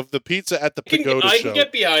of the Pizza at the Pagoda I show. can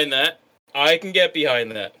get behind that. I can get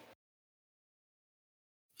behind that.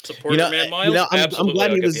 Support Man Miles. I'm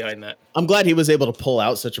glad he was behind that. I'm glad he was able to pull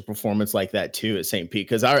out such a performance like that too at St. Pete,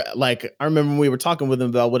 because I remember when we were talking with him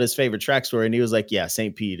about what his favorite tracks were, and he was like, "Yeah,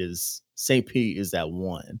 St. Pete is that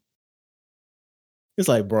one." It's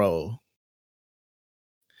like, bro,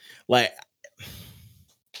 like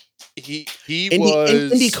he was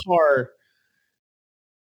IndyCar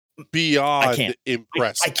beyond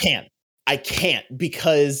impressive. I can't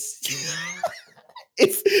because.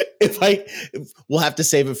 We'll have to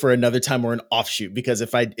save it for another time or an offshoot, because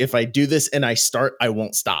if I do this and I start, I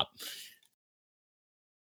won't stop.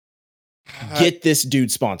 Get this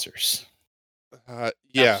dude sponsors.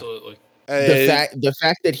 Yeah, absolutely. The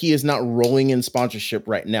fact that he is not rolling in sponsorship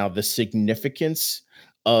right now, the significance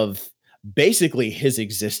of basically his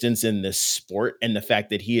existence in this sport, and the fact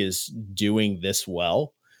that he is doing this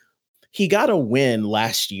well. He got a win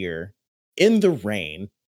last year in the rain.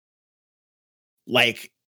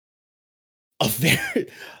 Like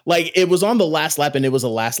it was on the last lap, and it was a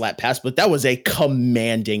last lap pass, but that was a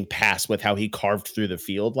commanding pass with how he carved through the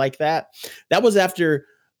field like that. That was after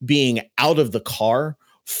being out of the car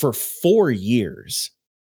for 4 years.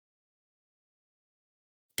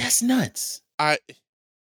 That's nuts.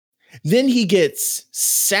 Then he gets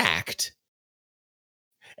sacked,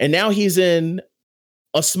 and now he's in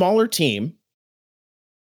a smaller team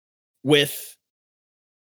with,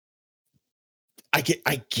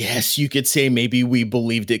 I guess you could say maybe we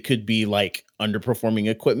believed it could be like underperforming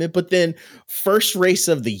equipment, but then first race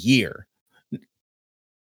of the year,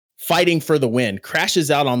 fighting for the win,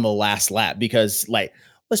 crashes out on the last lap because, like,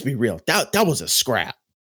 let's be real, that was a scrap.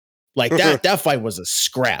 Like that fight was a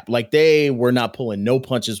scrap. Like they were not pulling no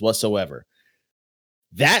punches whatsoever.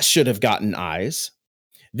 That should have gotten eyes.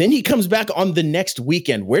 Then he comes back on the next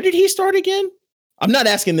weekend. Where did he start again? I'm not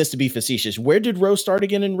asking this to be facetious. Where did Rowe start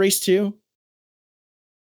again in race 2?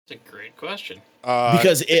 It's a great question.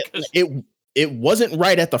 Because it wasn't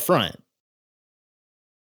right at the front.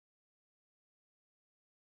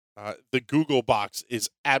 The Google box is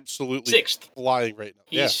absolutely 6th. flying right now.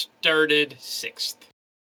 He started 6th.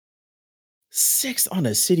 6th on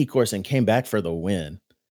a city course and came back for the win.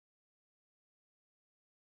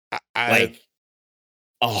 And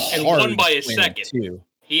won by a second too.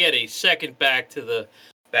 He had a second back to the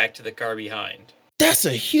car behind. That's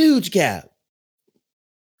a huge gap.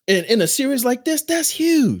 In a series like this, that's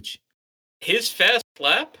huge. His fast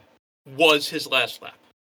lap was his last lap.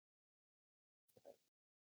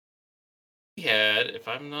 He had, if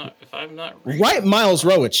I'm not right, Miles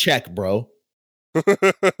Rowe a check, bro.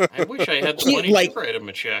 I wish I had the money to write him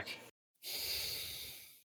a check.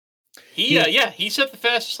 He set the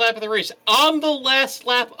fastest lap of the race on the last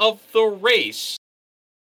lap of the race.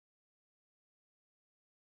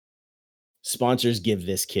 Sponsors give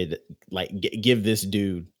this kid, give this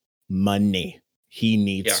dude money. He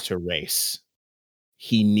needs to race.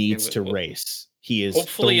 He needs to race. He is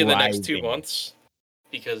hopefully thriving. In the next 2 months,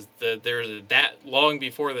 because there's that long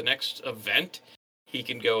before the next event, he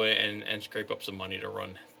can go and scrape up some money to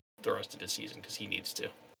run the rest of the season because he needs to.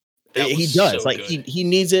 He does. He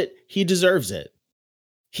needs it. He deserves it.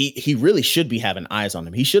 He really should be having eyes on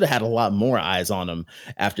him. He should have had a lot more eyes on him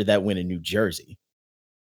after that win in New Jersey.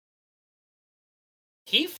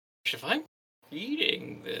 If I'm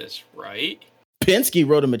reading this right, Penske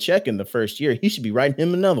wrote him a check in the first year. He should be writing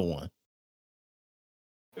him another one.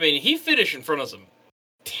 I mean, he finished in front of some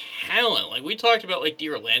talent. Like we talked about, like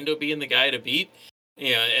D'Orlando being the guy to beat,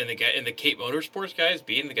 and the Cape Motorsports guys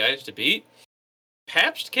being the guys to beat.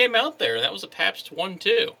 Pabst came out there, and that was a Pabst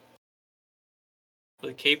 1-2 for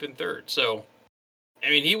the Cape in third. So, I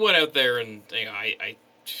mean, he went out there, and I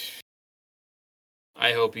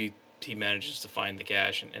hope he manages to find the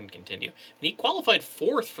cash and continue. And he qualified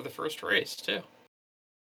 4th for the first race too.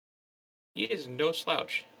 He is no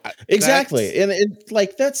slouch. Exactly, and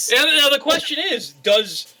that's. And now the question is,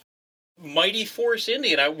 does Mighty Force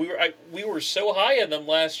Indy, and we were so high on them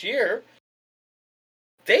last year,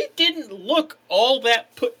 they didn't look all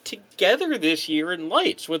that put together this year in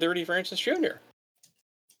lights with Ernie Francis Jr.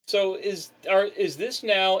 So is this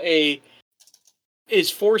now is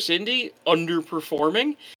Force Indy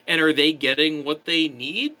underperforming, and are they getting what they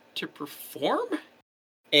need to perform?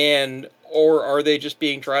 Or are they just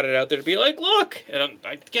being trotted out there to be like, look, and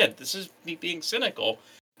again, this is me being cynical,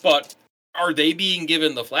 but are they being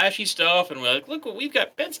given the flashy stuff? And we're like, look what we've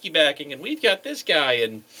got Penske backing, and we've got this guy,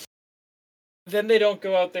 and then they don't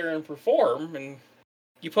go out there and perform. And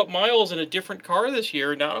you put Miles in a different car this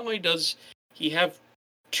year. Not only does he have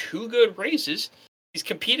 2 good races, he's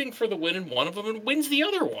competing for the win in one of them and wins the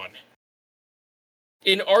other one.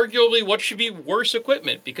 In arguably what should be worse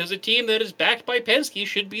equipment, because a team that is backed by Penske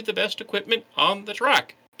should be the best equipment on the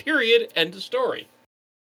track. Period. End of story.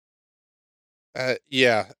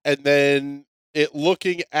 Yeah, and then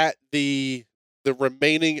looking at the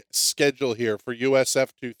remaining schedule here for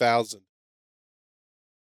USF 2000.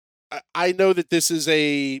 I know that this is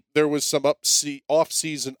there was some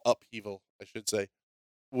off-season upheaval, I should say,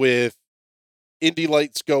 with Indy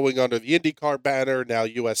Lights going under the IndyCar banner. Now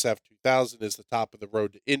USF 2000 is the top of the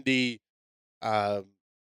road to Indy.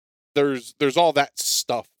 There's all that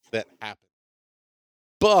stuff that happened.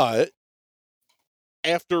 But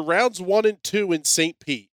after rounds 1 and 2 in St.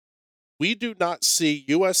 Pete, we do not see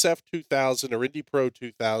USF 2000 or Indy Pro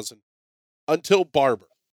 2000 until Barber.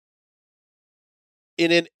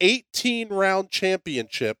 In an 18-round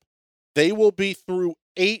championship, they will be through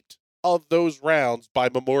 8 of those rounds by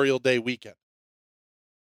Memorial Day weekend.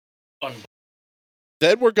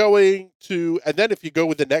 Then we're going to, and then if you go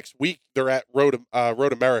with the next week, they're at Road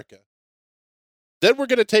America. Then we're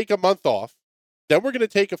going to take a month off. Then we're going to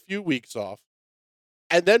take a few weeks off.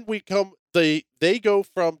 And then they go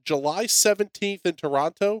from July 17th in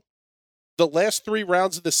Toronto, the last 3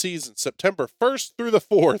 rounds of the season, September 1st through the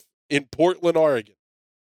 4th in Portland, Oregon.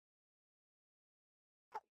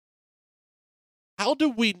 How do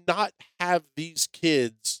we not have these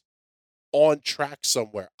kids on track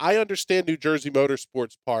somewhere? I understand New Jersey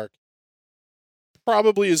Motorsports Park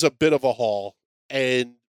probably is a bit of a haul,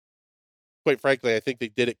 and quite frankly, I think they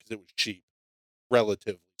did it because it was cheap,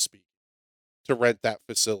 relatively speaking, to rent that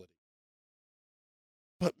facility.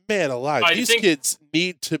 But man alive, these kids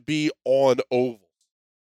need to be on ovals.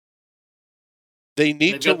 They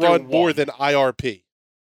need to run more than IRP.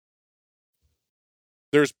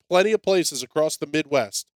 There's plenty of places across the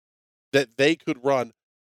Midwest that they could run.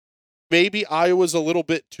 Maybe Iowa's a little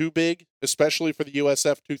bit too big, especially for the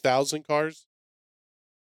USF 2000 cars.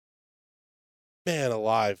 Man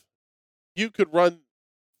alive. You could run.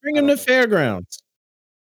 Bring them to Fairgrounds.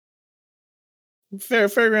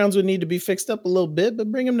 Fairgrounds would need to be fixed up a little bit,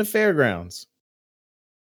 but bring them to Fairgrounds.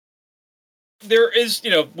 There is,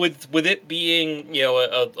 with it being,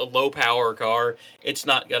 a low power car, it's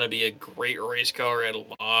not going to be a great race car at a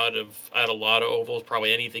lot of ovals,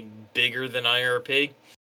 probably anything bigger than IRP.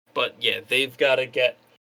 But yeah, they've got to get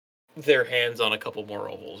their hands on a couple more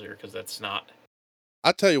ovals here because that's not.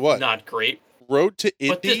 I'll tell you what, not great. Road to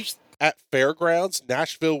Indy at Fairgrounds,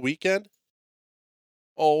 Nashville weekend.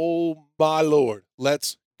 Oh my Lord,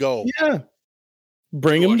 let's go! Yeah,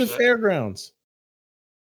 bring them to Fairgrounds.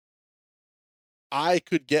 I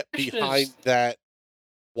could get behind that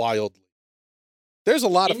wildly. There's a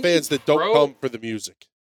lot of fans that don't come for the music.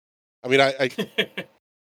 I mean,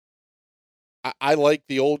 I like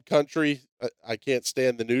the old country. I can't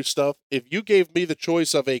stand the new stuff. If you gave me the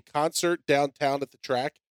choice of a concert downtown at the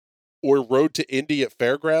track or Road to Indy at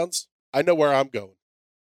Fairgrounds, I know where I'm going.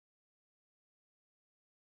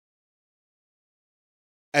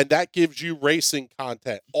 And that gives you racing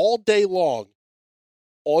content all day long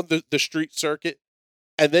on the street circuit,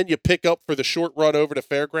 and then you pick up for the short run over to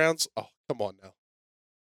Fairgrounds. Oh, come on now.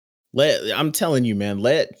 I'm telling you, man,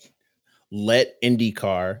 let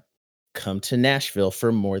IndyCar come to Nashville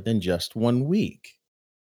for more than just 1 week.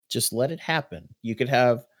 Just let it happen. You could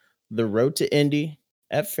have the Road to Indy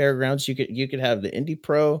at Fairgrounds. You could have the Indy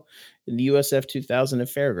Pro and the USF 2000 at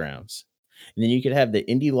Fairgrounds. And then you could have the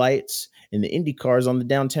Indy Lights and the Indy cars on the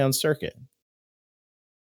downtown circuit.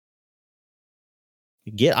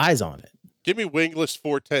 Get eyes on it. Give me wingless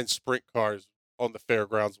 410 sprint cars on the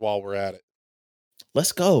Fairgrounds while we're at it.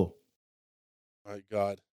 Let's go. My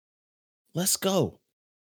God. Let's go.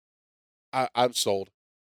 I'm sold.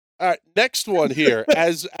 All right, next one here.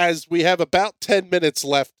 as we have about 10 minutes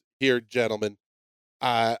left here, gentlemen,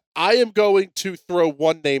 I am going to throw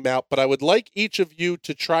one name out, but I would like each of you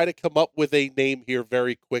to try to come up with a name here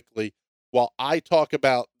very quickly while I talk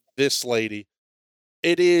about this lady.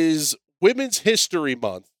 It is Women's History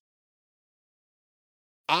Month.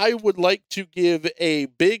 I would like to give a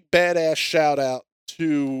big badass shout out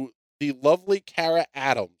to the lovely Kara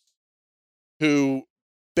Adams, who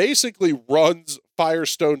basically runs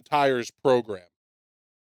Firestone Tires program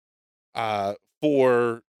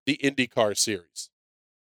for the IndyCar series.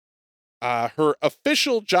 Her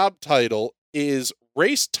official job title is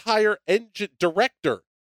Director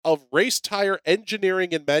of Race Tire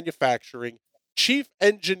Engineering and Manufacturing Chief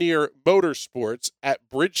Engineer Motorsports at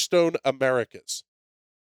Bridgestone Americas.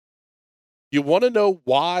 You want to know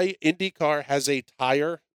why IndyCar has a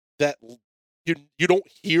tire that you don't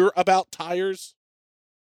hear about tires?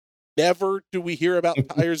 Never do we hear about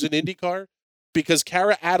tires in IndyCar, because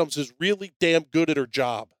Kara Adams is really damn good at her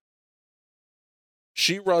job.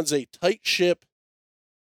 She runs a tight ship.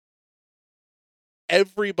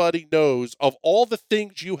 Everybody knows of all the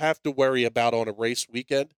things you have to worry about on a race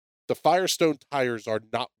weekend, the Firestone tires are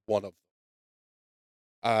not one of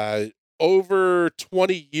them. Over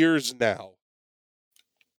 20 years now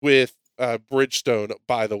with Bridgestone,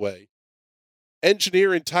 by the way.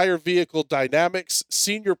 Engineer in tire vehicle dynamics,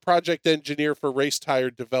 senior project engineer for race tire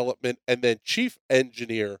development, and then chief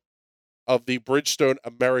engineer of the Bridgestone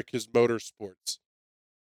Americas Motorsports.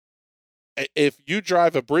 If you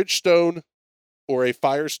drive a Bridgestone or a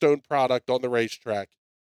Firestone product on the racetrack,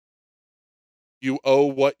 you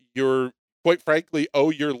quite frankly, owe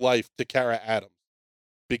your life to Kara Adams,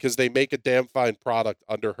 because they make a damn fine product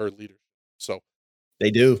under her leadership. So they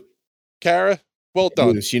do. Kara, well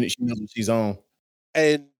done. She knows what she's on.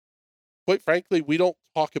 And quite frankly, we don't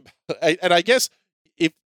talk about, and I guess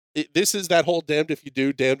if this is that whole damned if you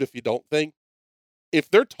do, damned if you don't thing. If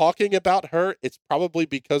they're talking about her, it's probably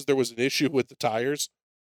because there was an issue with the tires.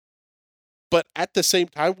 But at the same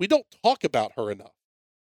time, we don't talk about her enough.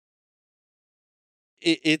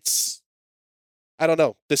 It's, I don't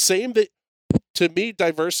know, the same that, to me,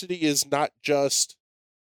 diversity is not just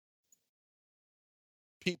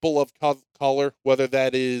people of color, whether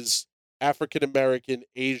that is African American,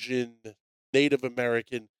 Asian, Native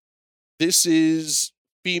American. This is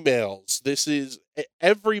females. This is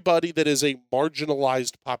everybody that is a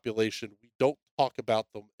marginalized population. We don't talk about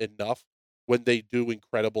them enough when they do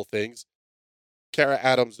incredible things. Kara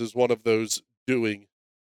Adams is one of those doing,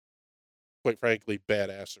 quite frankly,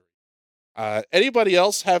 badassery. Anybody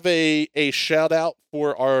else have a shout out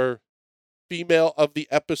for our female of the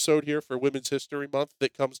episode here for Women's History Month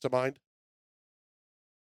that comes to mind?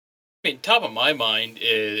 I mean, top of my mind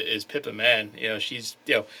is Pippa Mann. She's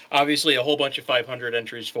obviously a whole bunch of 500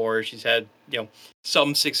 entries for her. She's had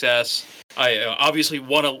some success. I obviously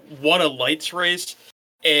won a lights race,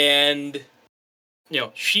 and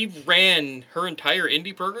she ran her entire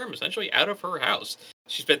Indy program essentially out of her house.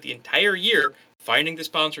 She spent the entire year finding the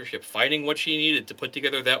sponsorship, finding what she needed to put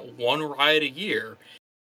together that one ride a year,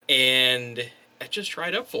 and it just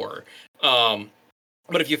dried up for her.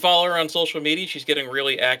 But if you follow her on social media, she's getting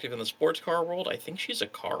really active in the sports car world. I think she's a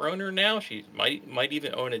car owner now. She might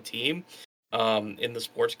even own a team in the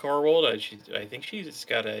sports car world. I think she's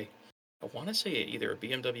got I want to say either a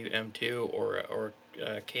BMW M2 or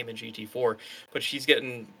Cayman GT4, but she's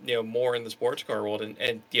getting more in the sports car world,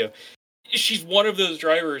 and she's one of those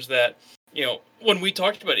drivers that when we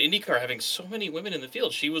talked about IndyCar having so many women in the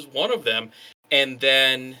field, she was one of them, and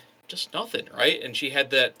then just nothing, right? And she had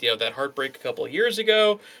that that heartbreak a couple of years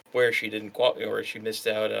ago where she didn't or she missed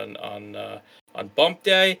out on bump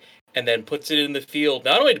day, and then puts it in the field.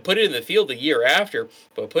 Not only to put it in the field the year after,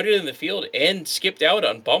 but put it in the field and skipped out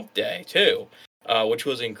on bump day too, which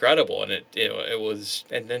was incredible. And it was,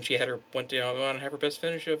 and then she went on to have her best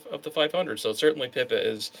finish of the 500. So certainly Pippa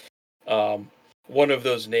is one of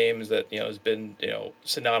those names that has been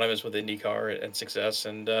synonymous with IndyCar and success,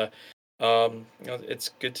 and it's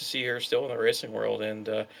good to see her still in the racing world,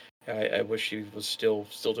 and I wish she was still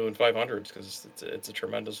doing 500s, because it's a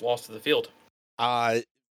tremendous loss to the field.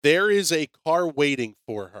 There is a car waiting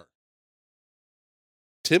for her.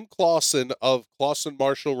 Tim Clausen of Clausen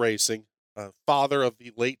Marshall Racing, father of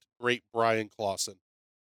the late great Brian Clausen.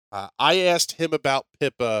 I asked him about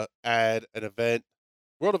Pippa at an event,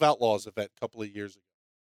 World of Outlaws event, a couple of years ago.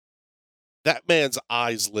 That man's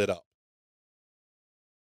eyes lit up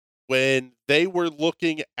when they were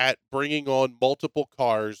looking at bringing on multiple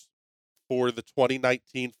cars for the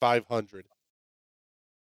 2019 500.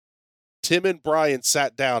 Tim and Brian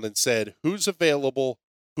sat down and said, who's available?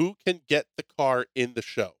 Who can get the car in the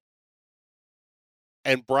show?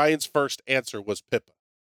 And Brian's first answer was Pippa.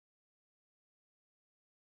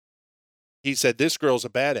 He said, this girl's a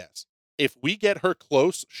badass. If we get her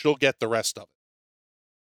close, she'll get the rest of it.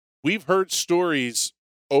 We've heard stories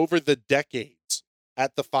over the decades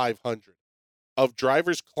at the 500 of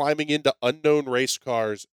drivers climbing into unknown race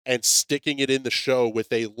cars and sticking it in the show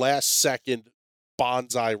with a last-second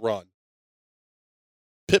bonsai run.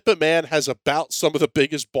 Pippa Mann has about some of the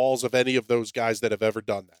biggest balls of any of those guys that have ever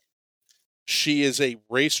done that. She is a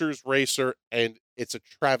racer's racer, and it's a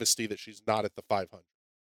travesty that she's not at the 500.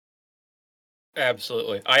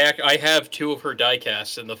 Absolutely. I have two of her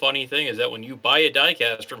diecasts, and the funny thing is that when you buy a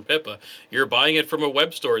diecast from Pippa, you're buying it from a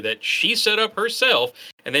web store that she set up herself,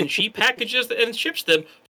 and then she packages and ships them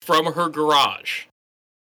from her garage.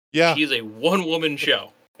 Yeah. She is a one-woman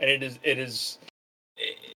show, and it is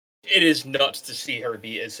nuts to see her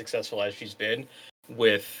be as successful as she's been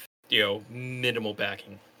with, minimal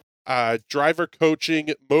backing. Driver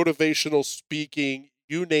coaching, motivational speaking,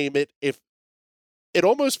 you name it. If it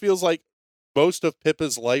almost feels like most of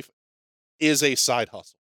Pippa's life is a side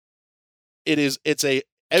hustle. It's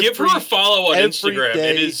give her a follow on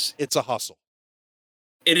Instagram. It's a hustle.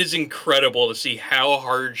 It is incredible to see how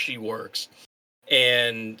hard she works.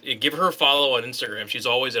 And give her a follow on Instagram. She's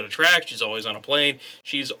always at a track. She's always on a plane.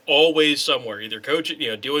 She's always somewhere, either coaching,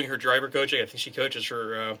 doing her driver coaching. I think she coaches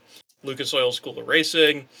her Lucas Oil School of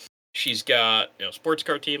Racing. She's got, sports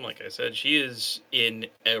car team. Like I said, she is in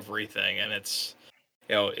everything, and it's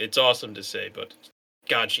awesome to say. But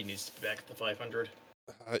God, she needs to be back at the 500.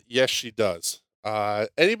 Yes, she does.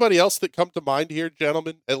 Anybody else that come to mind here,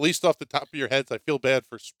 gentlemen? At least off the top of your heads. I feel bad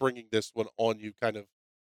for springing this one on you, kind of.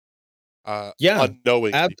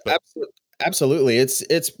 Unknowingly. Absolutely.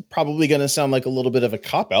 It's probably going to sound like a little bit of a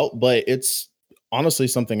cop out, but it's honestly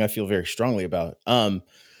something I feel very strongly about.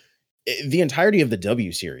 The entirety of the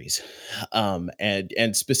W series,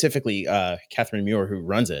 and specifically Catherine Muir, who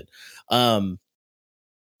runs it,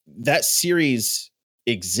 that series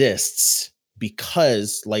exists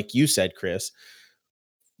because, like you said, Chris,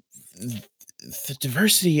 the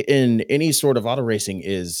diversity in any sort of auto racing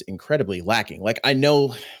is incredibly lacking. Like, I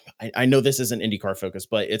know this isn't IndyCar focused,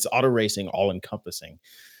 but it's auto racing all encompassing.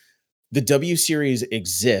 The W series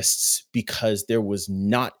exists because there was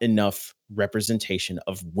not enough representation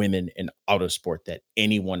of women in autosport that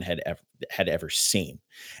anyone had ever seen.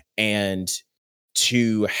 And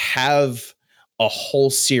to have a whole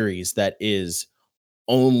series that is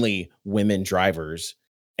only women drivers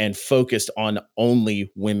and focused on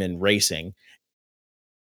only women racing,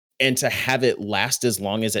 and to have it last as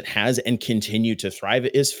long as it has and continue to thrive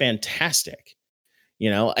is fantastic.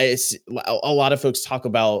 It's a lot of folks talk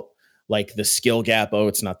about like the skill gap. Oh,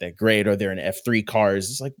 it's not that great. Or they're in F3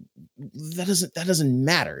 cars. It's like, that doesn't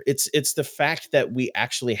matter. It's the fact that we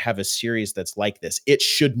actually have a series that's like this. It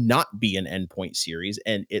should not be an endpoint series.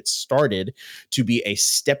 And it started to be a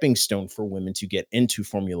stepping stone for women to get into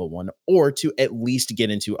Formula One, or to at least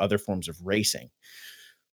get into other forms of racing.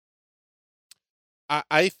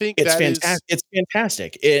 I think it's fantastic. It's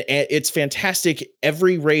fantastic. It's fantastic.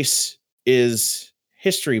 Every race is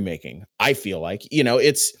history making. I feel like,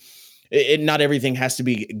 not everything has to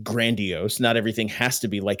be grandiose. Not everything has to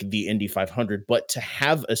be like the Indy 500, but to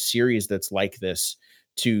have a series that's like this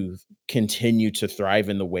to continue to thrive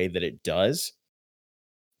in the way that it does,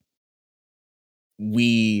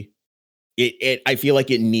 I feel like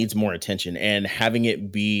it needs more attention, and having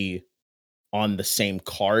it be on the same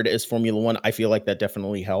card as Formula One, I feel like that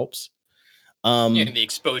definitely helps. And the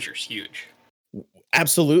exposure's huge.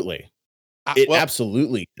 Absolutely. It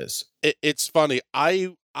absolutely is. It's funny.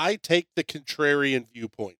 I take the contrarian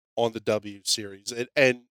viewpoint on the W series,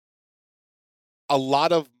 and a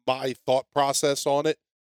lot of my thought process on it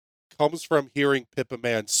comes from hearing Pippa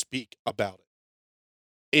Mann speak about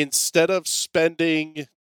it. Instead of spending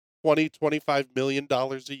 $20-25 million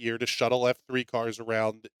a year to shuttle F3 cars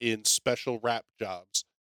around in special wrap jobs,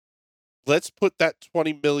 let's put that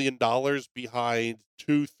 $20 million behind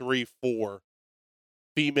 2, 3, 4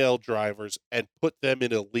 female drivers and put them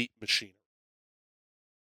in elite machinery.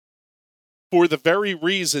 For the very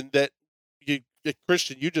reason that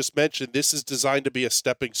Christian, you just mentioned, this is designed to be a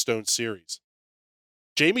stepping stone series.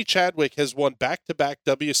 Jamie Chadwick has won back-to-back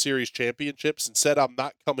W Series championships and said, I'm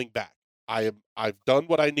not coming back. I've done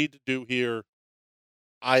what I need to do here.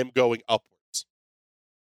 I am going upwards.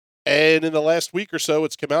 And in the last week or so,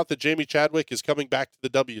 it's come out that Jamie Chadwick is coming back to the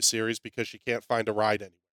W Series because she can't find a ride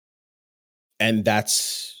anywhere. And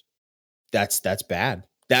that's bad.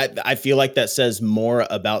 That, I feel like that says more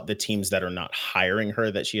about the teams that are not hiring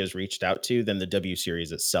her that she has reached out to than the W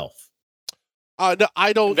Series itself. No,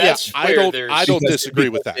 I don't. I don't disagree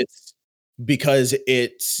with that. Because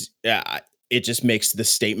it just makes the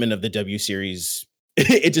statement of the W Series.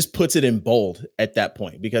 It just puts it in bold at that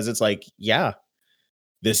point, because it's like, yeah,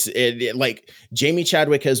 like Jamie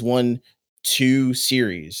Chadwick has won 2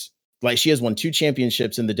 series. Like, she has won 2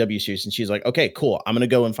 championships in the W Series, and she's like, okay, cool, I'm going to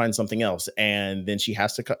go and find something else. And then she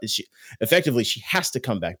has to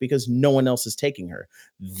come back because no one else is taking her.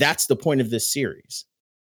 That's the point of this series.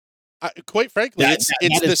 quite frankly, it's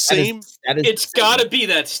the same. It's got to be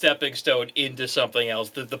that stepping stone into something else.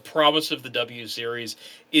 The promise of the W Series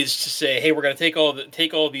is to say, hey, we're going to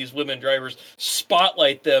take all these women drivers,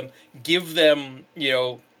 spotlight them, give them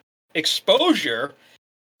exposure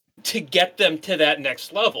to get them to that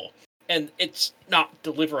next level. And it's not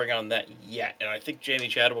delivering on that yet. And I think Jamie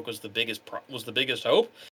Chadwick was the biggest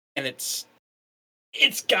hope. And it's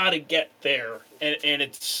got to get there. And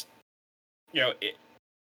it's don't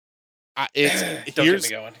get me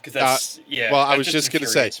going, because that's Well, I was just going to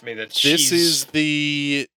say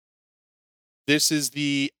this is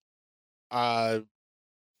the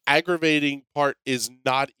aggravating part is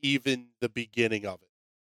not even the beginning of it,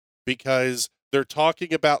 because they're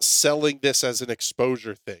talking about selling this as an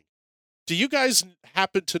exposure thing. Do you guys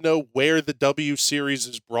happen to know where the W Series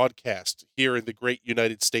is broadcast here in the great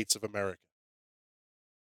United States of America?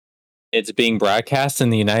 It's being broadcast in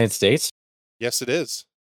the United States? Yes, it is.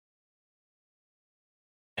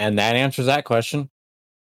 And that answers that question.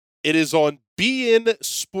 It is on beIN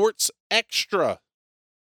Sports Extra.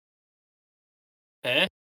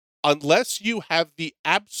 Unless you have the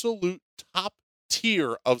absolute top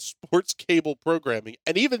tier of sports cable programming,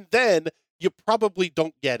 and even then, you probably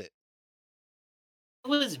don't get it.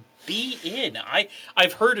 What was beIN?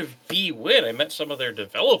 I've heard of bwin. I met some of their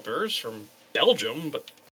developers from Belgium, but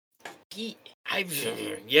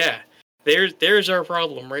there's our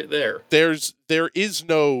problem right there. There is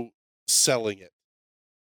no selling it.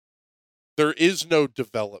 There is no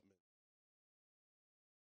development.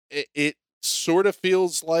 It sort of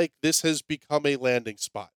feels like this has become a landing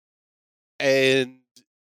spot, and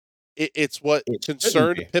it's what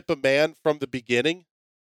concerned Pippa Mann from the beginning.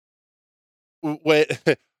 When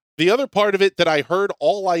the other part of it that I heard,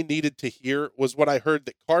 all I needed to hear was when I heard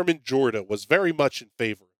that Carmen Jorda was very much in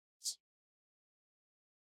favor of this.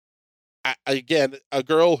 Again, a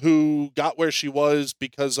girl who got where she was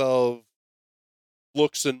because of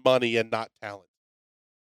looks and money and not talent.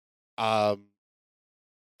 I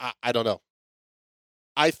don't know.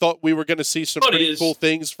 I thought we were going to see some pretty cool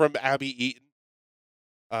things from Abby Eaton.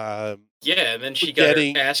 And then she got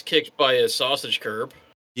her ass kicked by a sausage curb.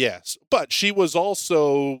 Yes, but she was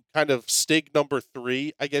also kind of Stig number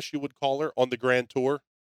 3, I guess you would call her, on the Grand Tour.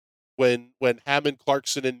 When Hammond,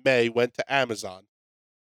 Clarkson, and May went to Amazon,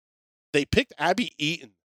 they picked Abby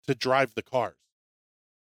Eaton to drive the cars.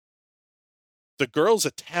 The girl's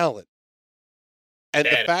a talent. And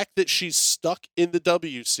the fact that she's stuck in the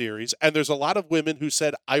W Series, and there's a lot of women who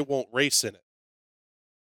said, I won't race in it.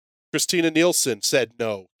 Christina Nielsen said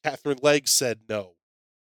no. Catherine Legg said no.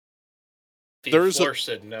 Fleur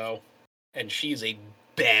said no, and she's a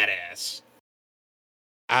badass.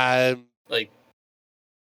 That's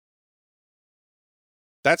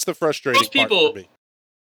the frustrating part for me.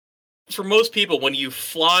 For most people, when you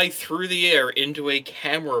fly through the air into a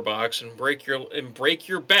camera box and break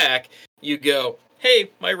your back, you go,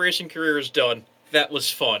 "Hey, my racing career is done. That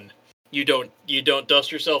was fun." You don't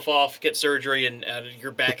dust yourself off, get surgery, and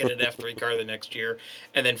you're back in an F3 car the next year,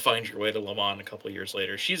 and then find your way to Le Mans a couple of years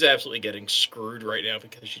later. She's absolutely getting screwed right now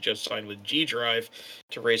because she just signed with G-Drive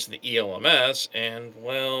to race in the ELMS, and,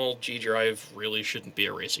 well, G-Drive really shouldn't be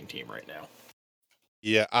a racing team right now.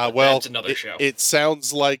 Yeah, that's another show. It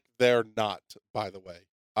sounds like they're not, by the way.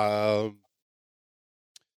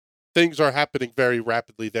 Things are happening very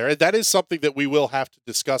rapidly there, and that is something that we will have to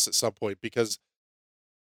discuss at some point, because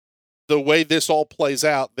the way this all plays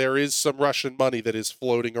out, there is some Russian money that is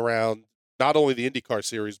floating around, not only the IndyCar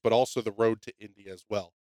series, but also the road to Indy as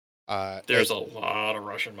well. There's a lot of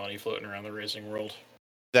Russian money floating around the racing world.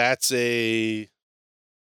 That's the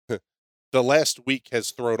last week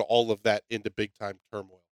has thrown all of that into big time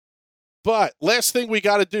turmoil. But last thing we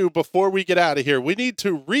got to do before we get out of here, we need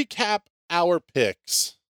to recap our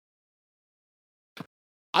picks.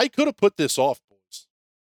 I could have put this off, boys.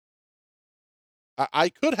 I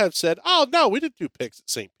could have said, "Oh no, we didn't do picks at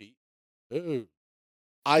St. Pete." Ooh.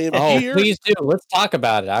 I am here. Please do. Let's talk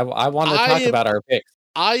about it. I want to talk about our picks.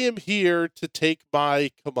 I am here to take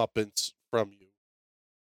my comeuppance from you.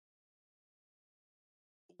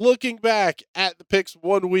 Looking back at the picks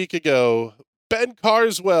 1 week ago, Ben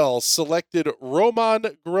Carswell selected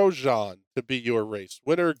Roman Grosjean to be your race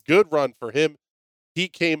winner. Good run for him. He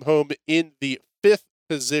came home in the 5th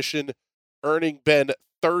position, earning Ben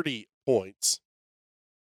 30 points.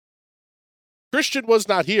 Christian was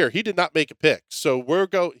not here. He did not make a pick, so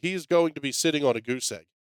he's going to be sitting on a goose egg.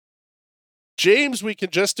 James, we can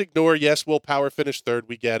just ignore. Yes, Will Power finished 3rd.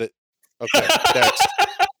 We get it. Okay, next.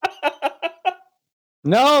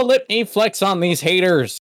 No, let me flex on these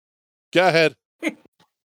haters. Go ahead.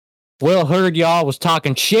 Will heard y'all was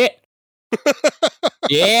talking shit.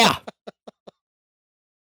 Yeah.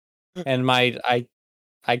 And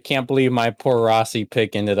I can't believe my poor Rossi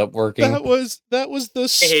pick ended up working. That was the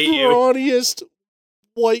scrawniest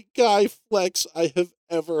white guy flex I have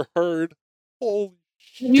ever heard. Holy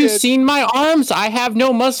shit. Have you seen my arms? I have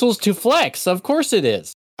no muscles to flex. Of course it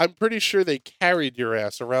is. I'm pretty sure they carried your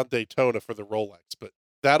ass around Daytona for the Rolex, but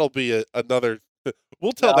that'll be another.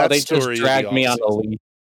 We'll tell that they story. Just dragged me on the lead.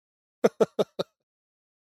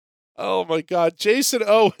 Oh my God. Jason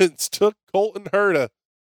Owens took Colton Herta.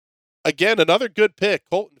 Again, another good pick.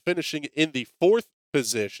 Colton finishing in the 4th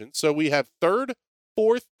position. So we have 3rd,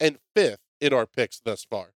 4th, and 5th in our picks thus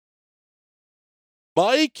far.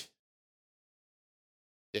 Mike.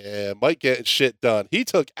 Yeah, Mike getting shit done. He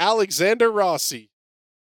took Alexander Rossi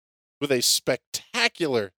with a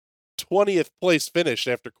spectacular 20th place finish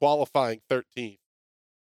after qualifying 13th.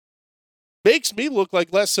 Makes me look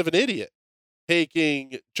like less of an idiot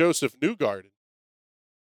taking Joseph Newgarden.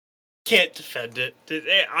 Can't defend it.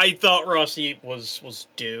 I thought Rossi was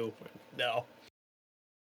due. No.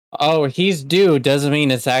 Oh, he's due. Doesn't mean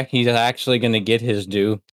he's actually going to get his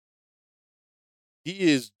due. He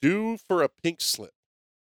is due for a pink slip.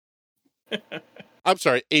 I'm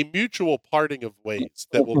sorry, a mutual parting of ways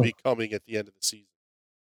that will be coming at the end of the season.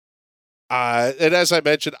 And as I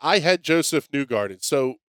mentioned, I had Joseph Newgarden.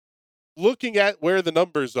 So looking at where the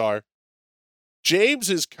numbers are, James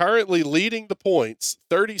is currently leading the points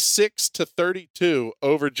 36-32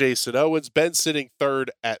 over Jason Owens. Ben sitting 3rd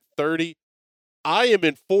at 30. I am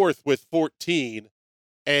in 4th with 14.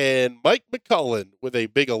 And Mike McCullen with a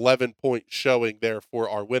big 11-point showing there for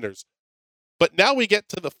our winners. But now we get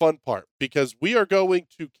to the fun part because we are going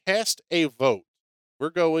to cast a vote. We're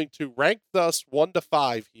going to rank thus 1 to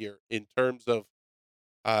 5 here in terms of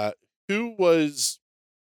who was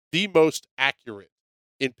the most accurate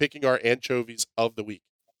in picking our anchovies of the week.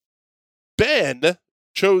 Ben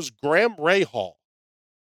chose Graham Rahal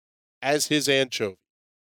as his anchovy.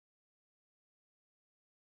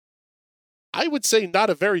 I would say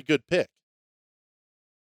not a very good pick.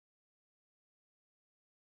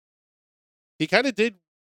 He kind of did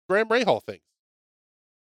Graham Rahal things.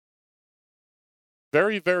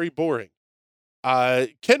 Very, very boring.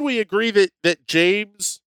 Can we agree that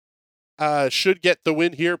James should get the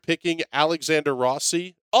win here picking Alexander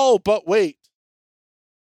Rossi? Oh, but wait.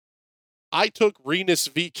 I took Rinus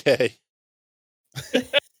VeeKay.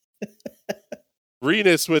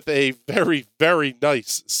 Rinus with a very, very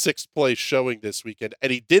nice 6th place showing this weekend,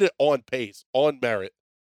 and he did it on pace, on merit.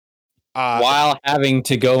 While having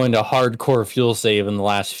to go into hardcore fuel save in the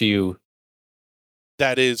last few.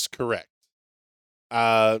 That is correct.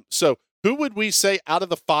 So who would we say out of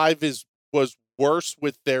the 5 was worse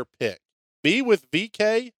with their pick? Me with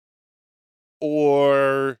VeeKay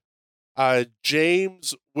or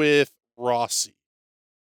James with Rossi?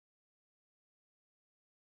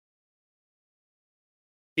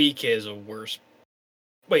 VeeKay is a worse.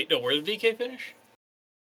 Wait, no, where did VeeKay finish?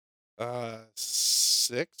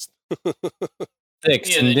 6th.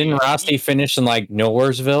 6th, and didn't Rossi finish in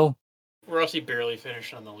Nowheresville? Rossi barely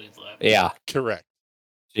finished on the lead lap. Yeah, correct.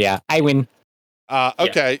 Yeah, I win.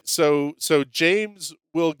 Okay, so James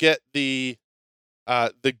will get the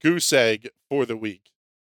goose egg for the week.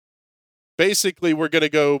 Basically, we're going to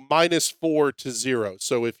go -4 to 0.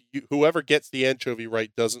 So if whoever gets the anchovy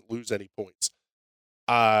right doesn't lose any points.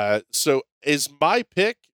 So is my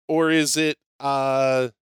pick or is it?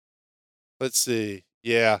 Let's see.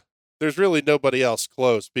 Yeah, there's really nobody else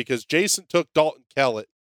close because Jason took Dalton Kellett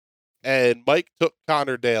and Mike took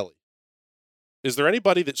Connor Daly. Is there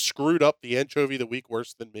anybody that screwed up the anchovy of the week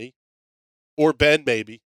worse than me? Or Ben,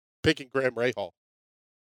 maybe, picking Graham Rahal?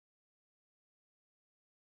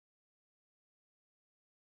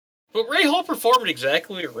 But Rahal performed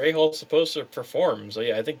exactly what Rahal's supposed to perform. So,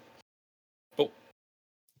 yeah, I think... But,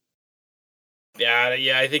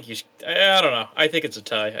 yeah, I think you... I don't know. I think it's a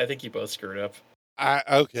tie. I think you both screwed up.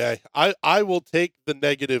 Okay. I will take the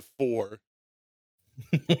 -4.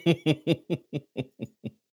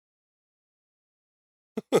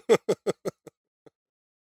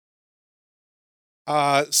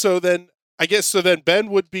 So then Ben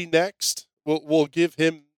would be next. We'll give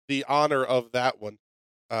him the honor of that one.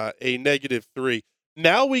 A -3.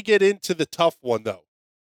 Now we get into the tough one though.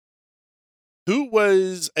 Who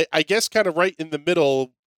was I guess kind of right in the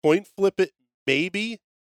middle, coin flip it maybe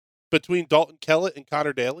between Dalton Kellett and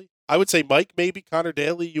Connor Daly? I would say Mike, maybe Connor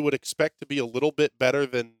Daly you would expect to be a little bit better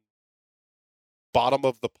than bottom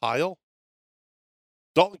of the pile.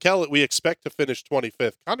 Dalton Kellett, we expect to finish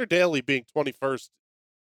 25th. Connor Daly being 21st.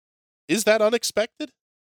 Is that unexpected?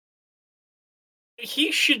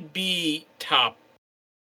 He should be top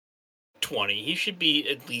 20. He should be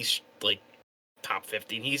at least top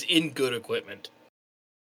 15. He's in good equipment.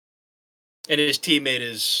 And his teammate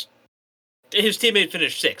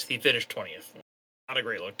finished 6th. He finished 20th. Not a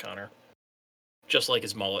great look, Connor. Just like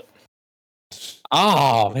his mullet.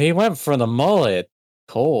 Oh, he went for the mullet.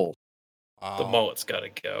 Cool. The mullet's got to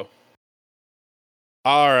go.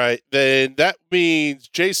 All right, then that means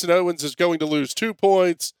Jason Owens is going to lose 2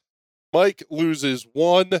 points. Mike loses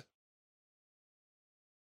 1.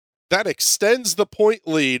 That extends the point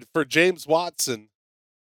lead for James Watson.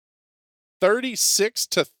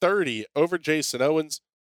 36-30 over Jason Owens.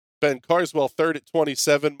 Ben Carswell third at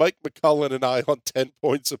 27. Mike McCullen and I on 10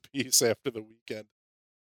 points apiece after the weekend.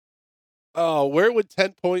 Oh, where would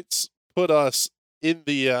 10 points put us in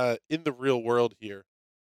the real world here?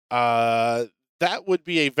 That would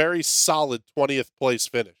be a very solid 20th place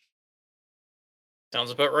finish. Sounds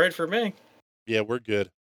about right for me. Yeah, we're good.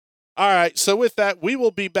 All right, so with that, we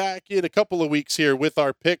will be back in a couple of weeks here with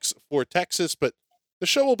our picks for Texas, but the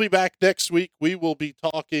show will be back next week. We will be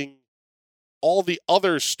talking all the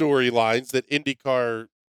other storylines that IndyCar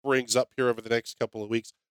brings up here over the next couple of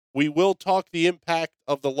weeks. We will talk the impact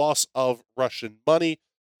of the loss of Russian money,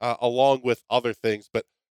 along with other things, but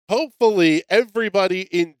hopefully everybody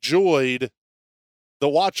enjoyed the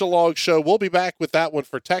watch-along show. We'll be back with that one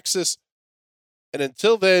for Texas. And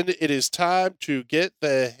until then, it is time to get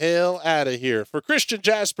the hell out of here. For Christian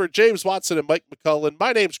Jasper, James Watson, and Mike McCullen,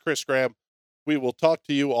 my name's Chris Graham. We will talk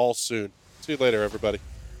to you all soon. See you later, everybody.